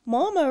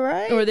mama,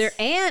 right? Or their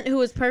aunt, who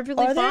was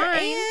perfectly fine. Their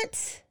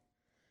aunt.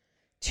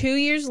 2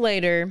 years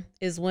later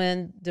is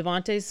when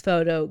Devontae's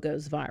photo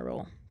goes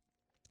viral.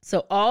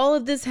 So all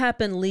of this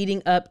happened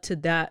leading up to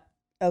that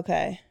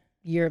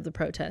year of the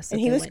protests.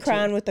 And he was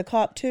crying with the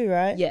cop too,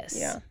 right? Yes.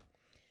 Yeah.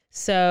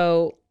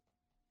 So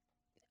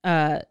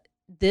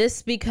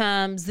this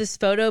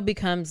photo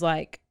becomes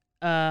like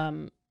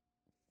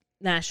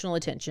national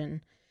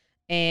attention,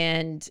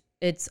 and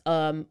it's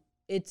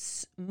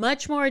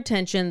much more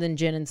attention than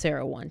Jen and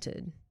Sarah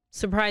wanted,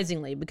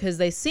 surprisingly, because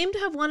they seem to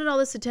have wanted all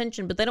this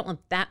attention, but they don't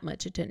want that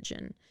much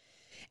attention.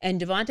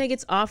 And Devontae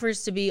gets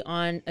offers to be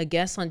a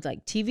guest on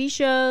like TV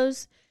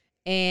shows,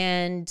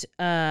 and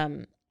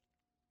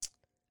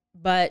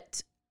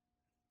but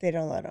they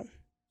don't let him.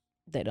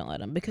 They don't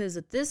let him, because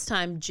at this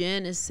time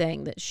Jen is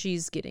saying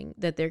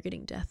that they're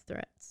getting death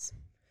threats.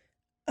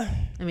 I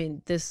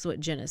mean, this is what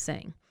Jen is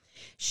saying.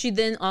 She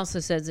then also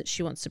says that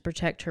she wants to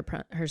protect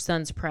her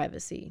son's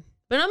privacy.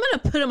 But I'm going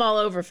to put him all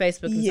over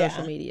Facebook and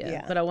social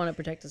media. But I want to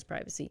protect his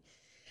privacy.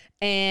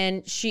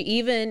 And she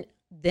even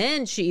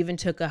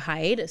took a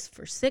hiatus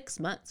for 6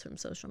 months from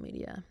social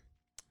media.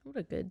 What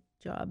a good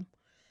job.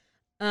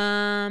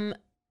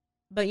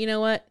 But you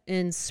know what?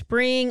 In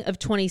spring of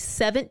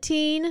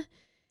 2017,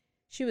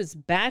 she was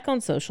back on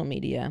social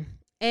media.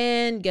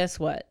 And guess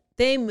what?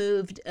 They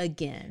moved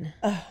again.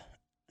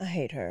 I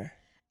hate her.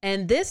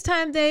 And this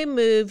time they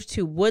moved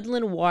to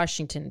Woodland,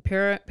 Washington.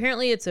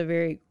 Apparently it's a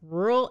very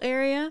rural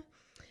area.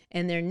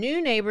 And their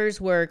new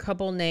neighbors were a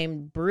couple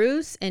named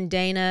Bruce and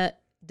Dana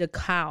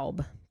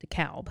DeKalb.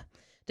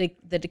 The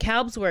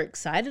DeKalbs were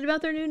excited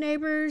about their new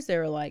neighbors. They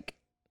were like,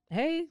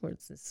 hey,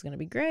 this is going to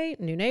be great,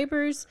 new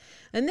neighbors.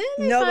 And then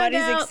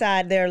nobody's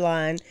excited. They're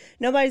lying.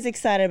 Nobody's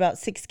excited about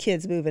 6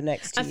 kids moving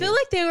next to you. I feel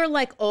like they were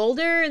like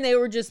older and they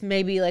were just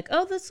maybe like,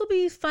 oh, this will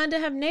be fun to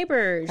have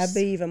neighbors. I'd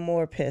be even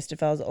more pissed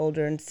if I was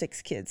older and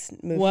 6 kids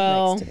moving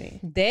next to me.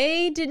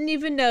 They didn't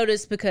even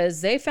notice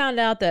because they found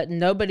out that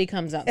nobody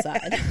comes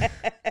outside.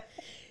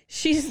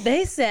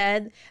 They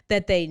said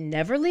that they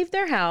never leave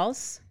their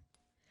house,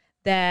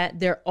 that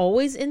they're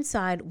always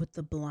inside with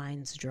the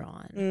blinds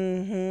drawn.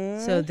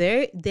 Mm-hmm. So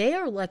they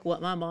are like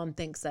what my mom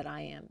thinks that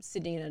I am,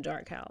 sitting in a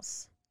dark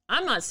house.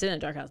 I'm not sitting in a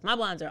dark house. My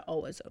blinds are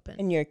always open.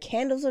 And your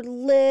candles are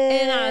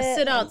lit. And I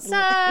sit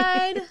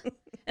outside.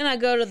 And I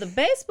go to the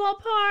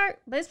baseball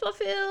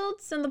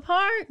fields in the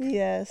park.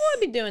 Yes. Oh, I'd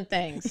be doing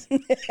things.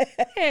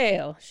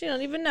 Hell, she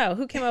don't even know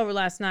who came over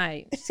last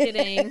night. Just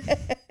kidding.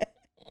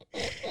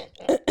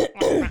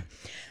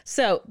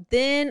 So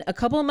then a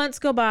couple of months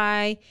go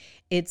by.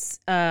 It's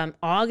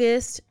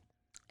August,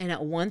 and at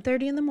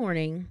 1:30 in the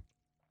morning,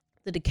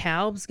 the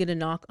DeKalbs get a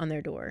knock on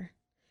their door.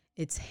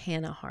 It's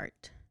Hannah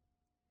Hart.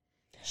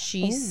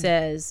 She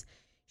says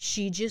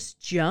she just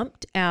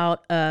jumped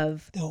out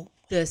of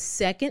the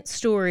second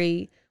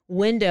story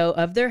window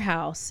of their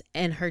house,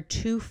 and her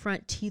 2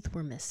 front teeth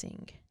were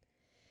missing.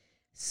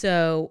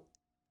 So,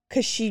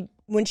 because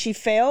when she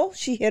fell,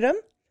 she hit him.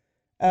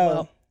 Oh,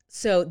 well,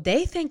 so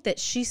they think that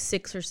she's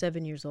 6 or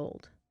 7 years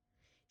old.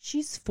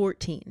 She's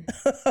 14.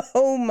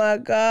 Oh my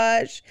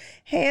gosh.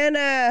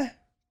 Hannah.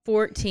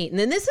 14. And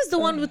then this is the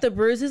one with the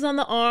bruises on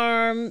the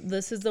arm.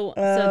 This is the one.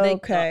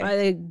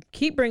 They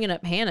keep bringing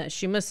up Hannah.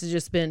 She must have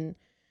just been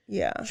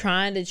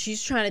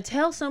she's trying to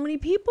tell so many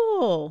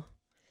people.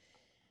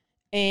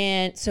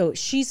 And so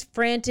she's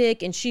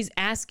frantic and she's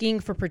asking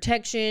for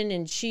protection.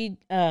 And she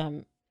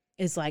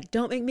is like,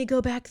 don't make me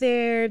go back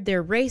there.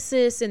 They're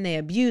racist and they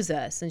abuse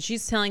us. And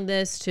she's telling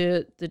this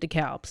to the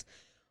DeKalbs.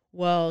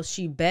 Well,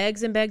 she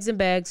begs and begs and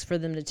begs for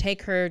them to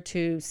take her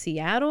to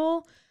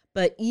Seattle.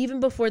 But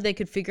even before they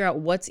could figure out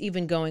what's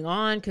even going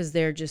on, because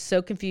they're just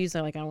so confused,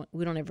 they're like,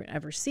 we don't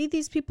ever see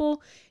these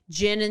people.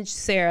 Jen and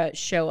Sarah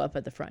show up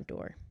at the front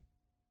door.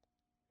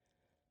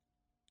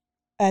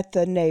 At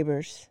the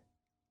neighbors.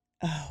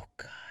 Oh,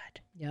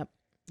 God. Yep.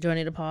 Do I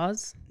need to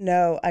pause?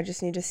 No, I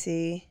just need to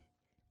see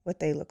what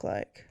they look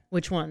like.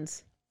 Which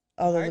ones?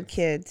 All of the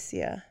kids,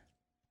 yeah.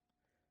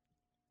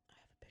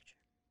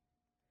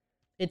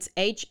 It's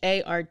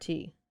Hart.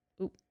 Oop.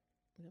 I'm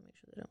gonna make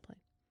sure they don't play.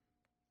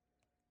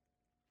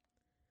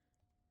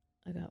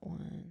 I got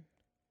one.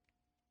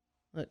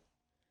 Look.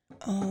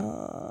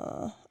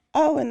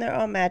 Oh, and they're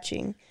all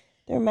matching.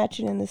 They're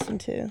matching in this one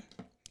too.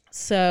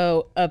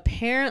 So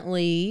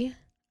apparently,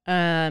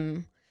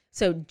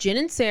 so Jen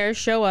and Sarah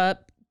show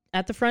up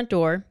at the front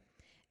door,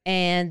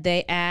 and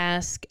they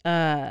ask,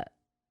 Jen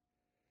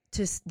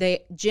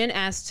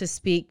asks to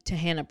speak to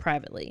Hannah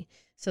privately.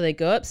 So they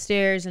go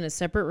upstairs in a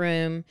separate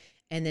room.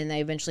 And then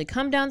they eventually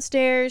come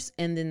downstairs,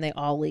 and then they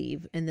all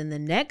leave. And then the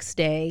next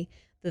day,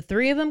 the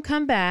 3 of them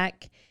come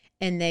back,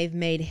 and they've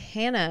made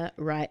Hannah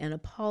write an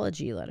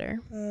apology letter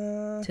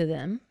to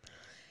them.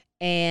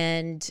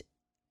 And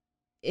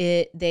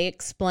they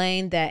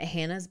explained that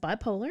Hannah's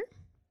bipolar.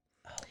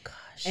 Oh,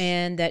 gosh.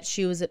 And that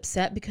she was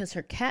upset because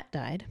her cat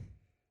died.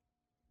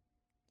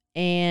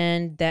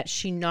 And that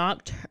she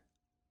knocked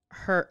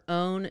her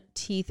own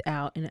teeth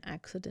out in an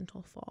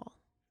accidental fall.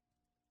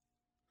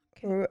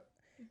 Okay.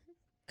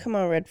 Come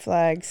on, red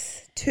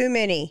flags. Too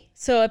many.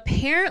 So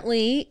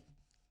apparently,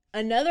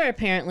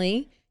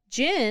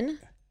 Jen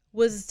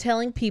was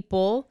telling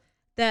people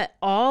that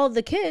all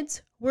the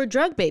kids were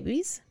drug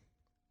babies.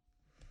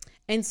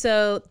 And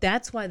so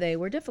that's why they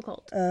were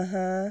difficult.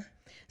 Uh-huh.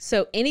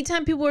 So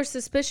anytime people were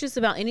suspicious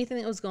about anything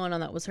that was going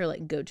on, that was her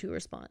like go-to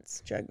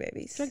response. Drug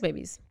babies. Drug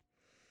babies.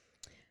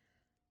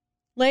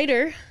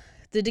 Later,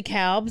 the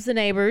DeKalbs, the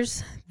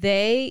neighbors,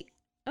 excuse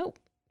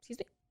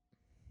me.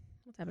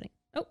 What's happening?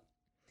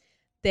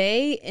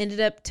 They ended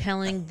up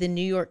telling the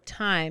New York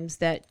Times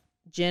that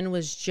Jen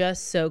was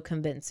just so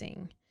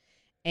convincing,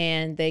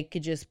 and they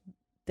just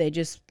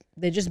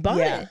bought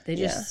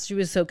it. She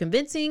was so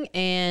convincing,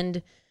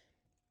 and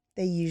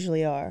they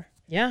usually are.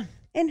 Yeah.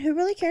 And who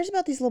really cares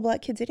about these little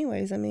black kids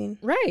anyways? I mean,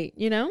 right.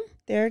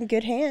 They're in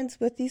good hands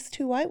with these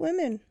 2 white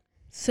women.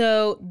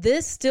 So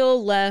this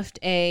still left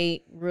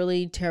a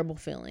really terrible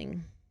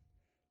feeling.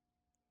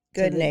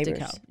 Good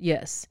neighbors.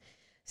 Yes.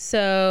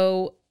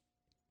 So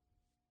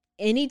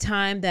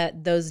anytime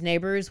that those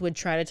neighbors would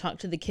try to talk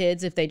to the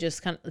kids, if they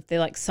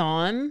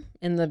saw them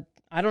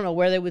I don't know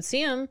where they would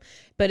see them,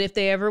 but if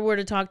they ever were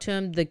to talk to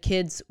them, the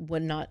kids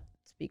would not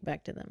speak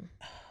back to them.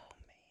 Oh,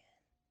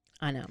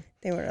 man. I know.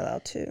 They weren't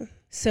allowed to.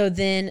 So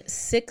then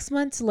 6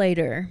 months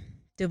later,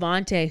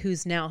 Devontae,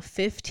 who's now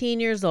 15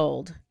 years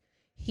old,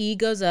 he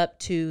goes up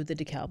to the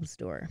DeKalb's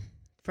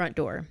front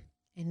door,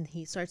 and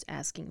he starts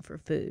asking for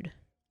food.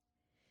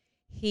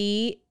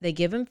 They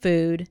give him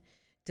food.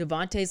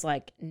 Devontae's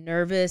like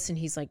nervous, and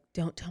he's like,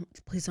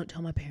 please don't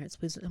tell my parents.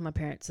 Please don't tell my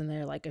parents. And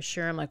they're like,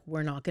 assure him, like,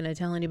 we're not going to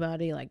tell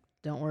anybody. Like,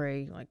 don't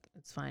worry. Like,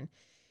 it's fine.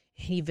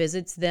 He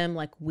visits them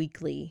like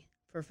weekly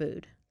for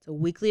food. It's a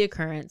weekly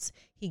occurrence.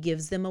 He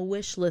gives them a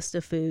wish list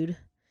of food.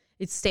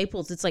 It's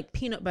staples. It's like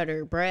peanut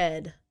butter,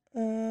 bread,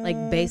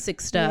 like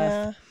basic stuff.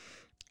 Yeah.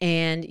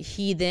 And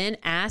he then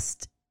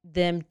asked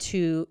them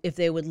if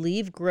they would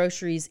leave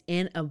groceries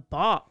in a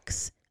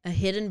box, a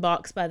hidden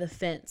box by the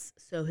fence,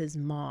 so his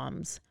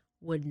moms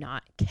would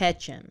not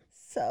catch him.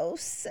 So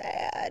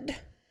sad.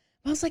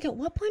 I was like, at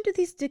what point do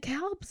these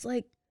DeKalbs,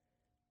 like,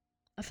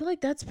 I feel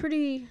like that's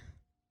pretty...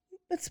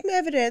 That's some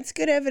evidence,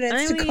 good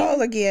evidence to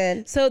call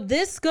again. So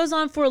this goes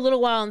on for a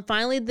little while, and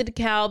finally the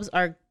DeKalbs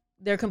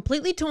they're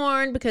completely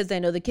torn because they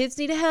know the kids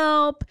need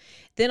help.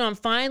 Then on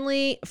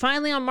finally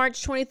on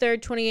March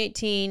 23rd,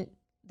 2018,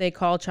 they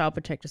call Child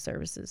Protective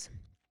Services.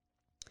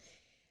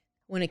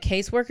 When a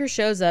caseworker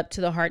shows up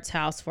to the Hart's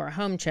house for a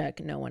home check,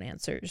 no one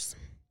answers.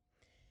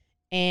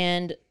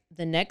 And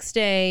the next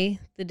day,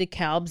 the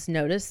DeKalbs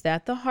notice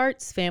that the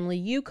Hart's family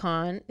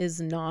Yukon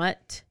is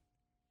not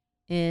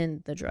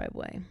in the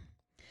driveway.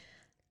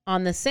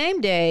 On the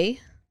same day,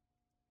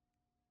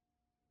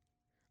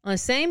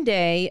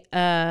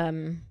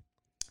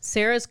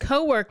 Sarah's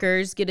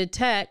coworkers get a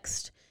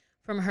text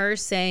from her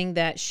saying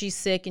that she's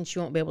sick and she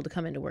won't be able to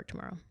come into work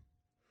tomorrow.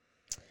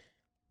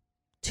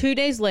 2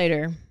 days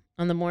later,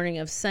 on the morning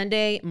of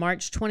Sunday,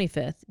 March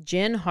 25th,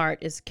 Jen Hart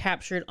is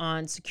captured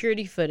on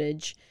security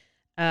footage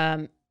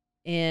in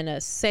a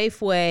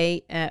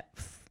Safeway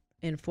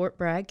in Fort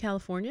Bragg,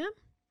 California.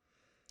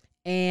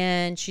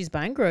 And she's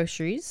buying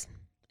groceries.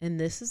 And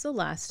this is the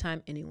last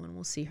time anyone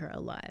will see her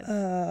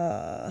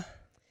alive.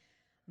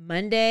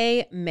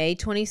 Monday, May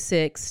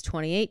 26,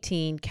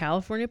 2018,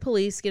 California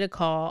police get a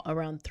call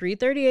around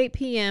 3:38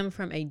 p.m.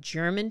 from a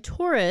German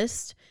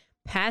tourist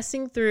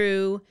passing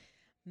through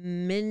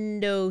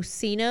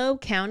Mendocino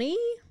County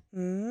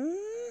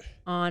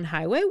on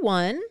Highway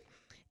 1.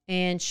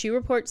 And she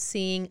reports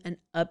seeing an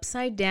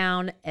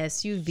upside-down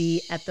SUV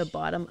at the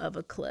bottom of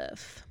a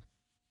cliff.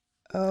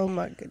 Oh,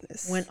 my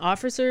goodness. When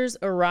officers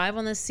arrive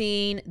on the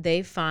scene,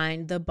 they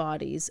find the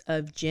bodies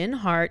of Jen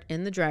Hart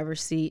in the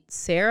driver's seat,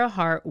 Sarah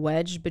Hart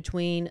wedged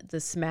between the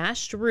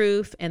smashed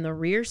roof and the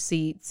rear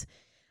seats.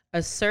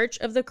 A search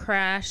of the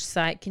crash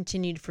site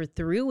continued for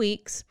 3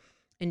 weeks,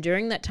 and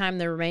during that time,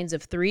 the remains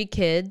of 3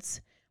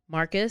 kids,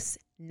 Marcus,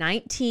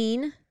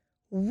 19.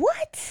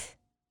 What?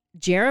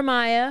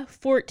 Jeremiah,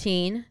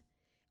 14,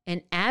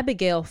 and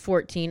Abigail,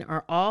 14,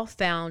 are all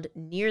found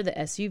near the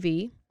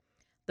SUV.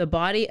 The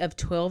body of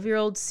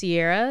 12-year-old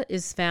Sierra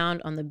is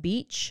found on the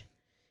beach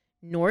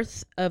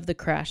north of the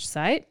crash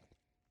site.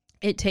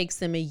 It takes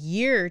them a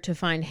year to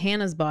find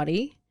Hannah's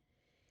body.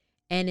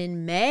 And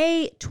in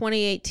May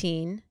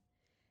 2018,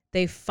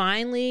 they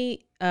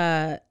finally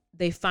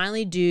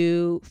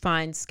do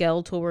find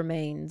skeletal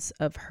remains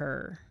of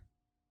her.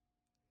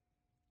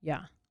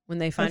 Yeah, when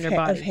they find her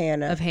body.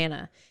 Of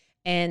Hannah.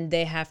 And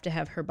they have to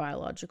have her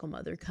biological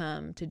mother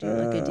come to do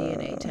like a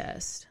DNA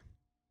test.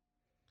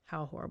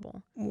 How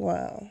horrible.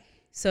 Wow.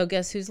 So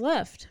guess who's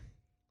left?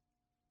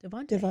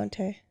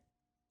 Devontae.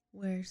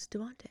 Where's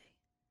Devontae?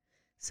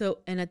 So,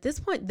 and at this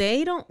point,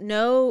 they don't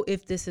know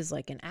if this is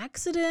like an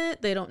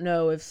accident. They don't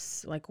know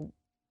if like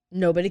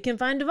nobody can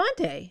find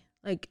Devontae.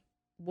 Like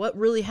what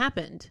really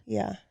happened?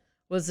 Yeah.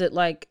 Was it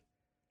like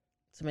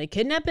somebody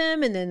kidnapped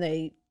him and then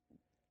they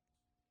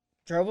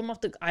drove him off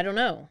I don't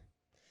know.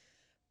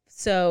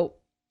 So,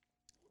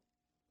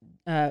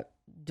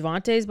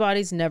 Devontae's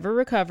body's never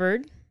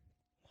recovered.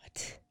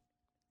 What?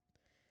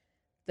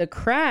 The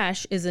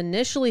crash is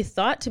initially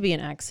thought to be an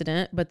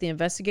accident, but the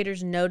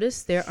investigators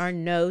noticed there are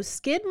no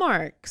skid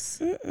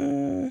marks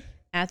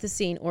at the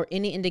scene or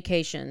any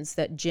indications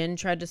that Jen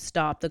tried to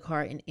stop the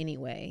car in any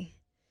way.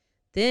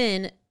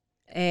 Then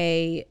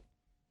where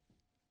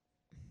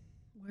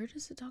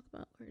does it talk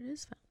about where it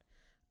is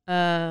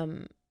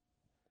found?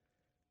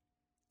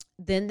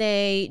 Then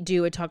they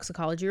do a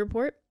toxicology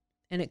report,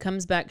 and it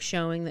comes back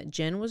showing that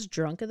Jen was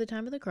drunk at the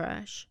time of the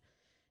crash.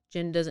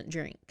 Jen doesn't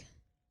drink.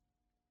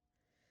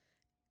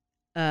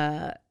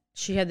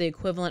 She had the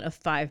equivalent of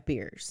 5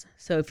 beers.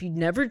 So if you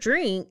never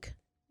drink,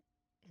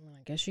 well,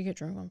 I guess you get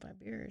drunk on 5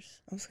 beers.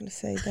 I was going to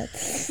say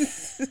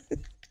that's...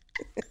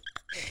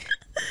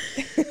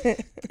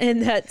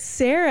 And that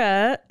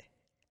Sarah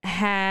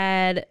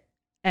had,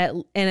 at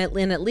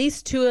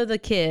least 2 of the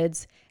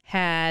kids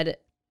had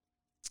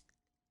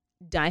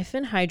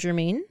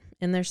diphenhydramine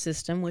in their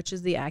system, which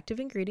is the active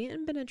ingredient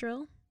in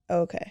Benadryl.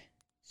 Okay.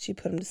 She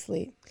put him to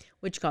sleep.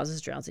 Which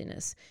causes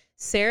drowsiness.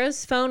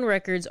 Sarah's phone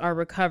records are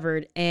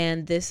recovered,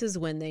 and this is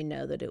when they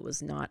know that it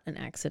was not an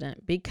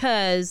accident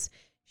because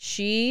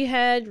she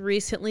had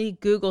recently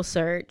Google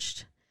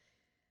searched,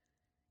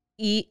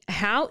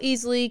 how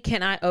easily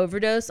can I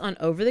overdose on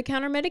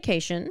over-the-counter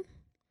medication?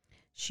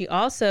 She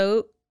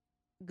also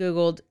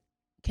Googled,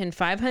 can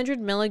 500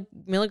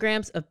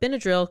 milligrams of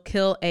Benadryl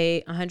kill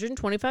a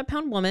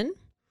 125-pound woman?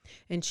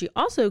 And she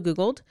also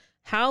Googled,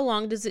 how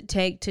long does it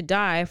take to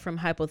die from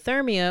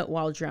hypothermia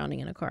while drowning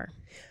in a car?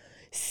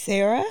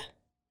 Sarah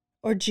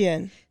or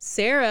Jen?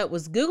 Sarah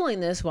was Googling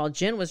this while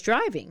Jen was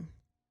driving.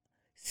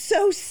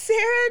 So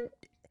Sarah,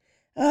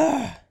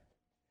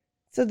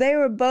 So they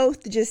were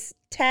both just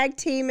tag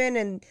teaming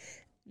and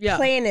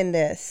planning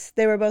this.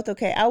 They were both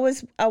okay. I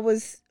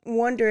was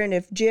wondering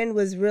if Jen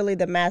was really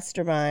the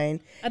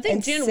mastermind. I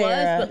think Jen was,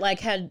 but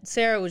like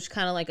Sarah was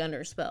kind of like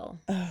under a spell.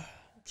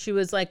 She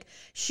was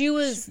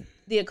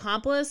the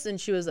accomplice and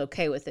she was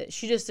okay with it.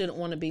 She just didn't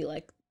want to be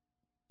like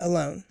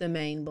alone, the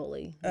main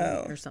bully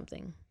or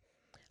something.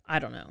 I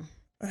don't know.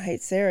 I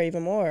hate Sarah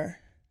even more.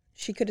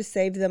 She could have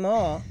saved them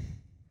all.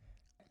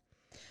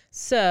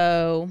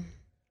 So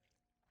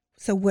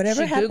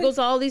whatever she Googles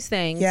all these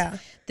things. Yeah.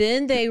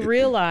 Then they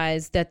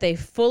realized that they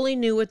fully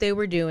knew what they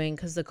were doing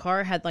because the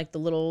car had like the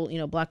little,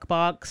 black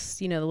box,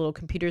 the little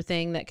computer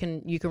thing that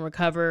you can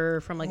recover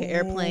from like an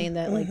airplane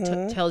that like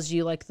tells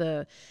you like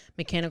the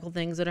mechanical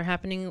things that are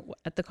happening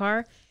at the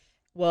car.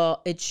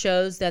 Well, it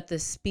shows that the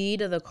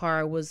speed of the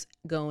car was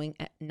going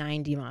at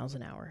 90 miles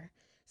an hour.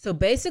 So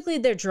basically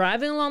they're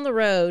driving along the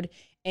road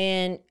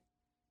and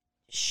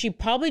she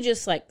probably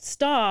just like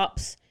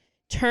stops,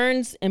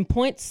 turns and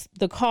points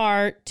the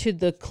car to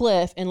the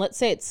cliff. And let's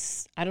say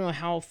it's, I don't know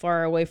how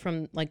far away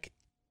from like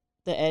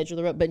the edge of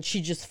the road, but she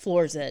just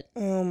floors it.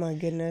 Oh my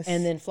goodness.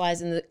 And then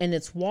flies and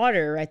it's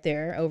water right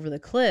there over the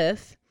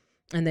cliff.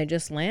 And they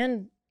just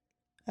land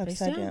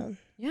upside down.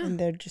 Yeah. And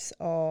they're just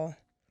all.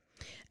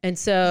 And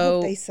so. I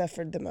hope they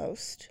suffered the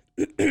most.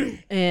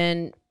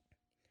 And,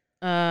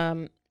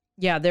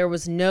 there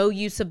was no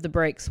use of the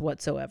brakes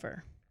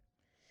whatsoever.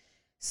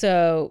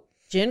 So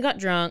Jen got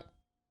drunk.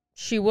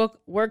 She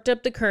worked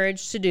up the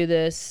courage to do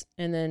this.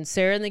 And then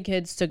Sarah and the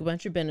kids took a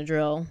bunch of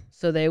Benadryl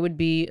so they would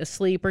be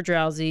asleep or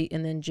drowsy.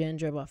 And then Jen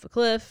drove off a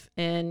cliff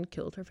and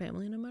killed her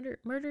family in a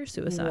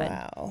murder-suicide.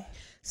 Wow.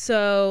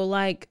 So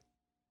like.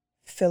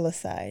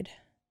 Filicide.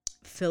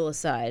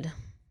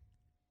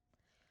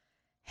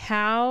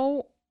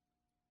 How,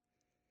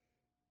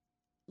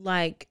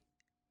 like.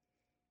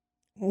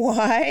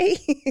 Why?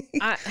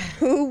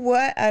 Who,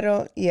 what? I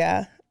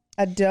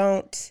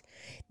don't.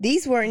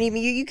 These weren't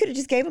even, you could have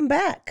just gave them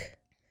back.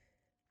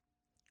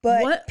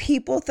 But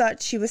people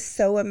thought she was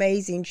so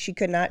amazing. She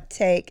could not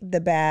take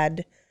the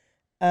bad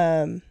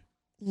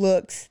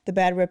looks, the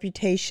bad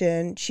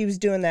reputation. She was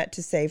doing that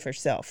to save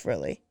herself,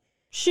 really.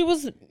 She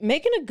was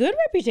making a good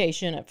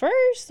reputation at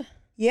first.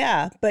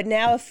 Yeah, but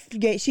now if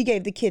she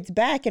gave the kids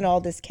back and all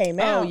this came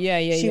out,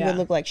 she would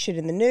look like shit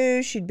in the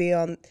news.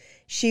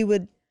 She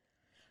would.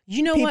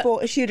 You know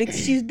what?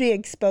 She'd be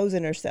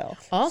exposing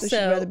herself. Also, so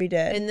she'd rather be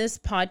dead. In this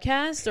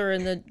podcast or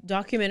in the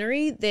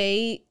documentary,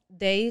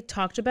 they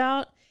talked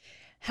about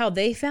how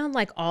they found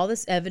like all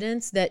this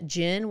evidence that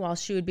Jen, while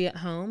she would be at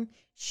home,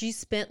 she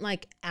spent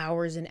like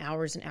hours and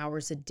hours and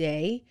hours a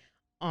day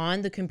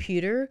on the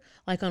computer,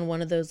 like on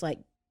one of those like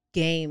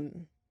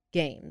games.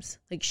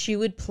 Like she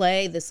would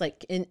play this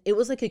like, and it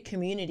was like a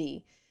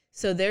community.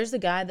 So there's the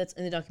guy that's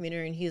in the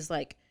documentary and he's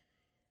like,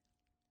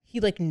 he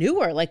like knew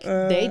her, like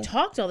they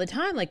talked all the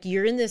time. Like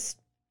you're in this,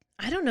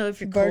 I don't know if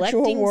you're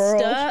collecting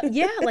stuff.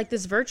 Yeah. Like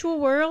this virtual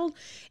world.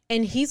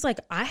 And he's like,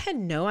 I had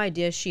no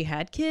idea she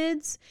had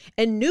kids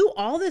and knew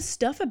all this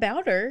stuff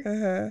about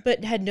her,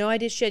 but had no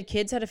idea she had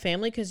kids, had a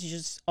family. Cause you're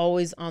just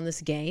always on this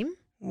game.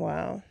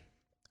 Wow.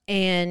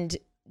 And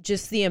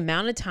just the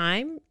amount of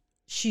time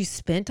she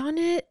spent on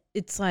it.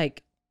 It's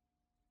like,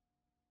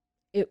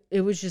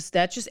 it was just,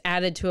 that just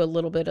added to a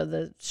little bit of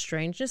the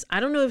strangeness. I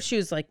don't know if she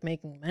was like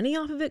making money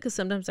off of it, because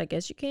sometimes I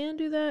guess you can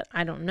do that.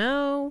 I don't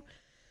know.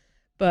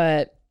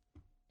 But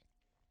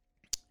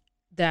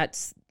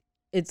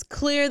it's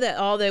clear that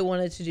all they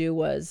wanted to do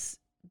was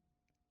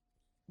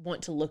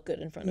want to look good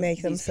in front of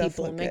these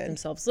people and make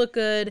themselves look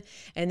good.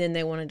 And then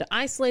they wanted to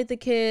isolate the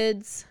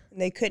kids.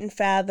 They couldn't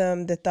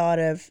fathom the thought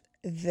of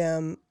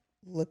them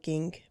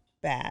looking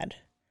bad.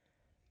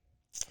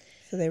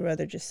 So they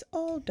rather just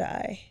all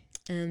die.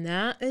 And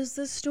that is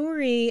the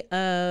story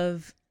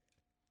of,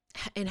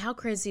 and how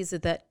crazy is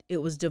it that it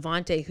was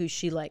Devontae who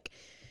she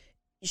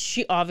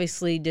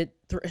obviously did,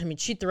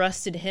 she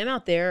thrusted him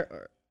out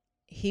there.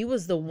 He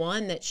was the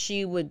one that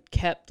she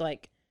kept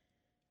like,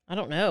 I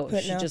don't know,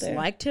 she just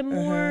liked him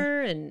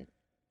more. And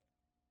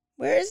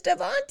where's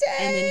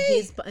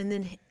Devontae? And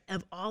then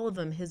of all of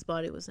them, his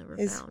body was never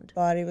found. His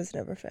body was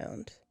never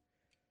found.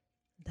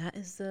 That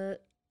is the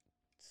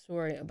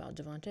story about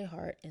Devontae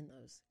Hart and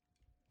those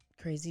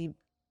crazy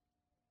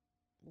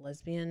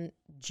lesbian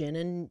Jen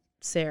and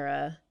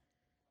Sarah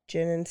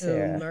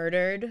who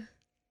murdered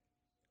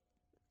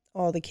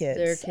all the kids,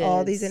 their kids,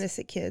 all these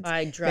innocent kids.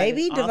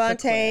 Maybe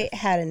Devontae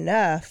had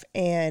enough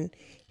and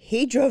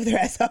he drove their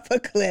ass off a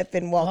cliff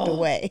and walked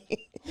away.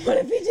 What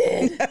if he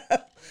did? No,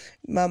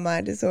 my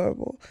mind is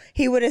horrible.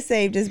 He would have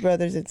saved his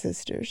brothers and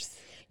sisters.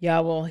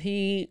 Yeah, well,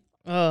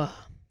 I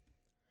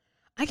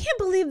can't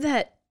believe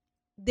that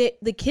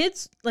the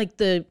kids, like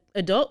the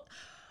adult.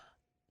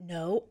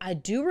 No, I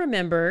do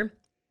remember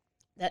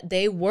that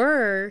they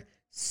were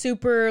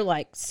super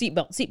like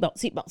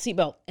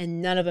seatbelt,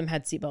 and none of them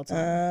had seatbelts on.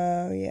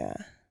 Oh, yeah.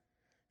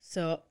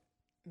 So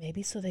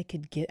maybe so they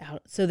could get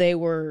out. So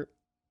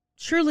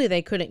surely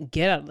they couldn't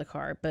get out of the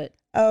car, but.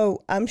 Oh,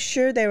 I'm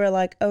sure they were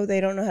like, oh,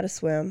 they don't know how to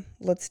swim.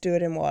 Let's do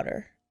it in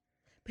water.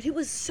 But it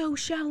was so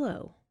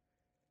shallow.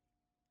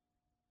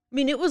 I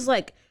mean, it was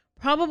like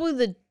probably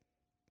the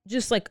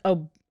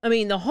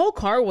whole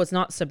car was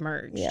not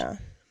submerged. Yeah.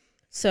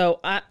 So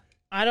I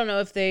don't know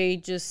if they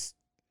just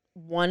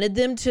wanted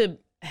them to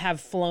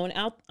have flown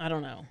out. I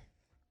don't know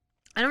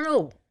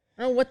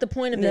what the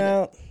point of it is.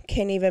 No,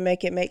 can't even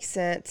make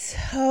sense.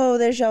 Oh,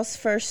 there's y'all's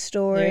first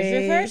story.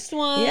 There's your first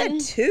one. You had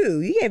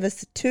 2. You gave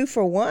us 2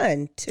 for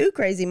 1. 2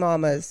 crazy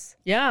mamas.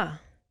 Yeah.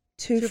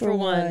 2 for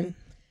 1.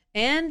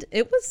 And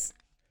it was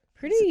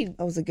pretty.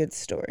 That was a good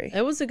story.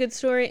 It was a good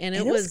story, and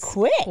it was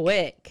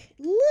quick.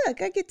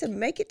 Look, I get to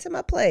make it to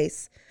my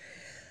place.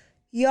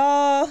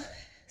 Y'all,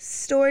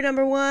 story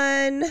number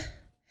 1.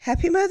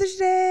 Happy Mother's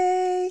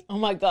Day. Oh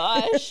my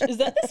gosh. Is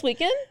that this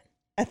weekend?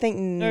 I think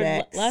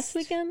next. Last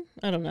weekend?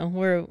 I don't know.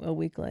 We're a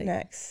week late.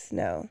 Next.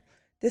 No.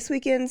 This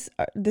weekend's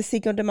the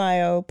Cinco de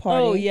Mayo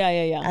party. Oh, yeah.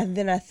 And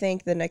then I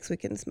think the next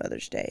weekend's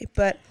Mother's Day.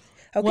 But,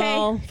 okay.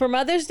 Well, for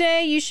Mother's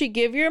Day, you should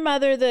give your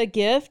mother the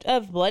gift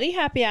of Bloody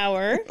Happy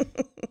Hour.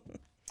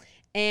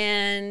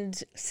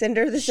 And send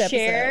her this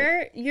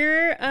episode.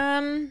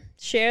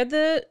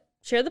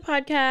 Share the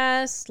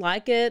podcast,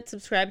 like it,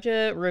 subscribe to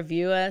it,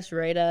 review us,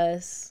 rate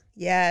us.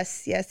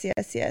 Yes.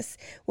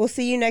 We'll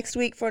see you next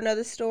week for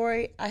another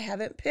story I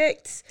haven't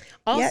picked.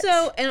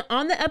 Also, and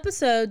on the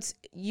episodes,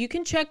 you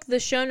can check the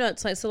show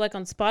notes. Like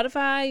on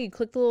Spotify, you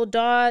click the little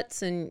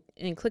dots and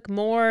click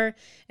more.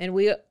 And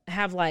we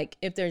have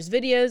if there's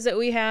videos that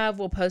we have,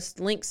 we'll post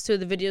links to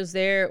the videos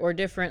there or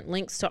different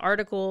links to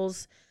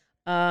articles.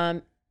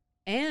 And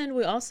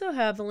we also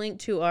have a link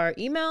to our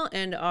email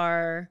and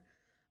our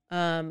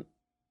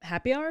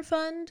happy hour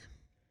fund.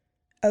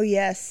 Oh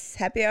yes,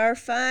 happy hour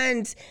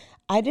fund.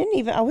 I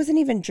wasn't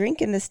even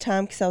drinking this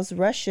time because I was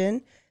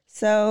rushing.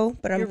 So,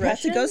 but I'm about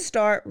to go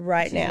start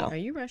right now. Are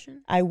you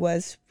Russian? I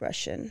was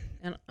Russian.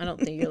 And I don't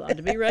think you're allowed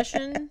to be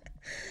Russian.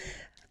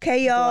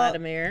 Okay, y'all.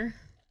 Vladimir.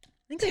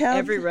 I think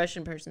every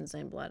Russian person's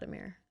named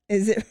Vladimir.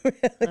 Is it really?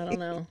 I don't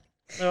know.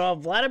 They're all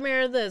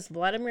Vladimir this,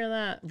 Vladimir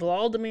that,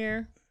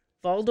 Vladimir,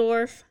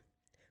 Waldorf.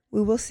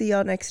 We will see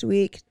y'all next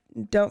week.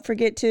 Don't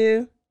forget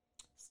to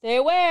stay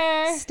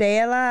aware.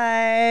 Stay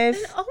alive.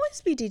 And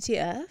always be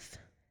DTF.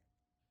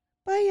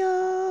 Bye,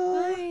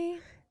 y'all. Bye.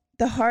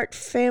 The Hart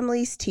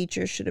family's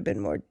teacher should have been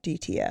more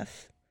DTF.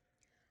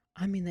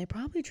 I mean, they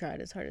probably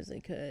tried as hard as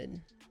they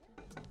could.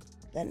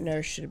 That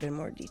nurse should have been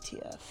more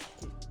DTF.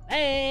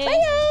 Hey.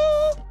 Bye,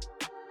 y'all.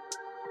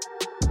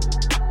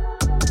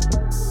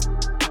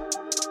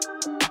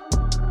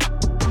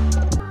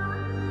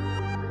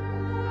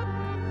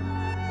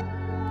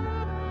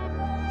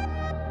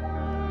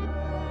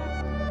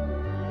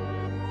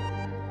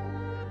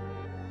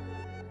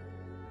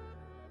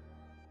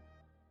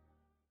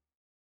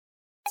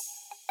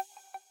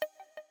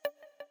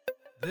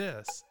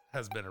 This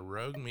has been a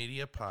Rogue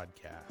Media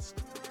podcast.